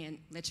a brilliant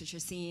literature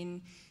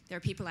scene. There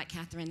are people like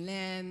Catherine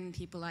Lim,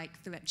 people like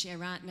Philip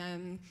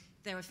Jeyaretnam.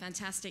 There were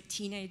fantastic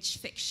teenage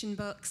fiction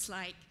books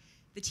like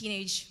the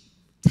teenage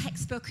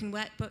textbook and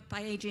wet book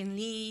by Adrian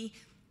Lee,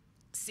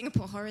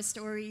 Singapore horror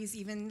stories,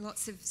 even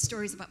lots of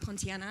stories about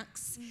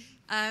Pontianaks.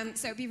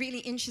 So it'd be really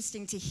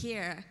interesting to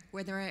hear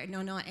whether or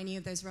not any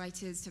of those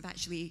writers have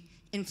actually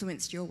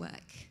influenced your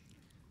work.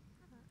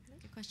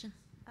 Good question.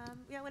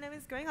 Yeah, when I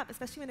was growing up,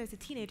 especially when I was a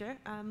teenager,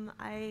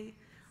 I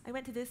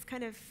went to this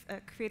kind of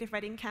creative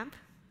writing camp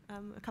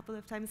a couple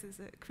of times as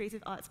a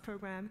creative arts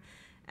program.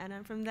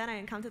 And from then I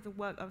encountered the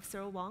work of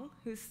Cyril Wong,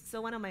 who's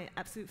still one of my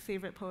absolute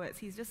favorite poets.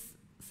 He's just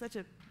such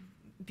a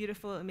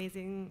beautiful,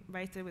 amazing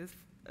writer with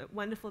a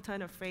wonderful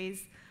turn of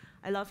phrase.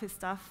 I love his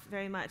stuff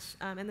very much.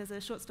 And there's a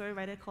short story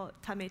writer called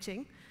Tam Mei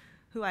Ching,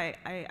 who I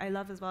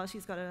love as well.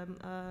 She's got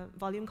a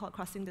volume called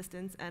Crossing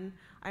Distance, and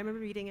I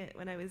remember reading it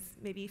when I was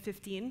maybe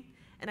 15,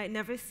 and I'd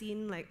never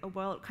seen like a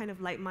world kind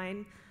of like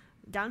mine,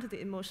 down to the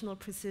emotional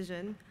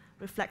precision,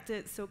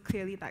 reflected so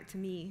clearly back to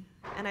me.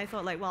 And I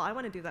thought like, well, I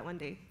want to do that one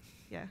day.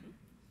 Yeah.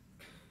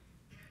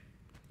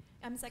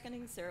 I'm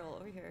seconding Cyril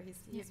over here.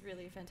 He's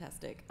really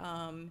fantastic.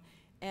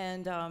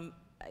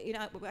 You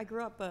know, I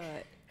grew up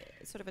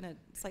sort of in a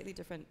slightly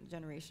different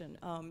generation.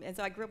 And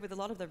so I grew up with a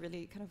lot of the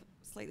really kind of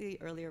slightly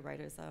earlier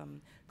writers.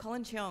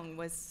 Colin Cheong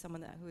was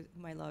someone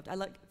whom I loved. I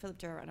like Philip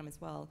Jeyaretnam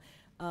as well.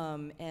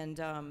 And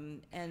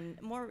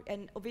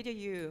Ovidia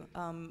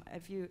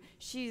Yu,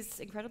 she's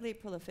incredibly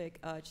prolific.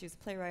 She's a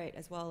playwright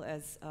as well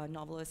as a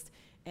novelist.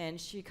 And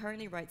she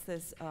currently writes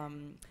this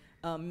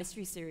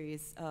mystery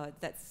series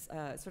that's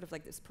sort of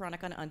like this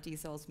Peranakan auntie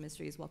solves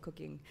mysteries while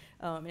cooking.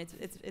 And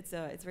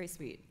it's very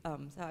sweet.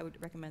 So I would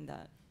recommend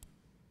that.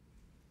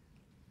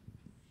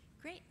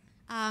 Great.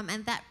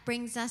 And that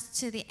brings us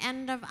to the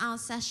end of our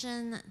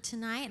session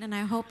tonight. And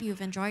I hope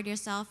you've enjoyed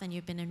yourself and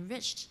you've been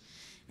enriched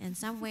in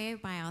some way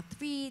by our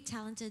 3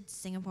 talented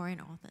Singaporean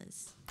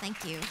authors.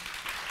 Thank you.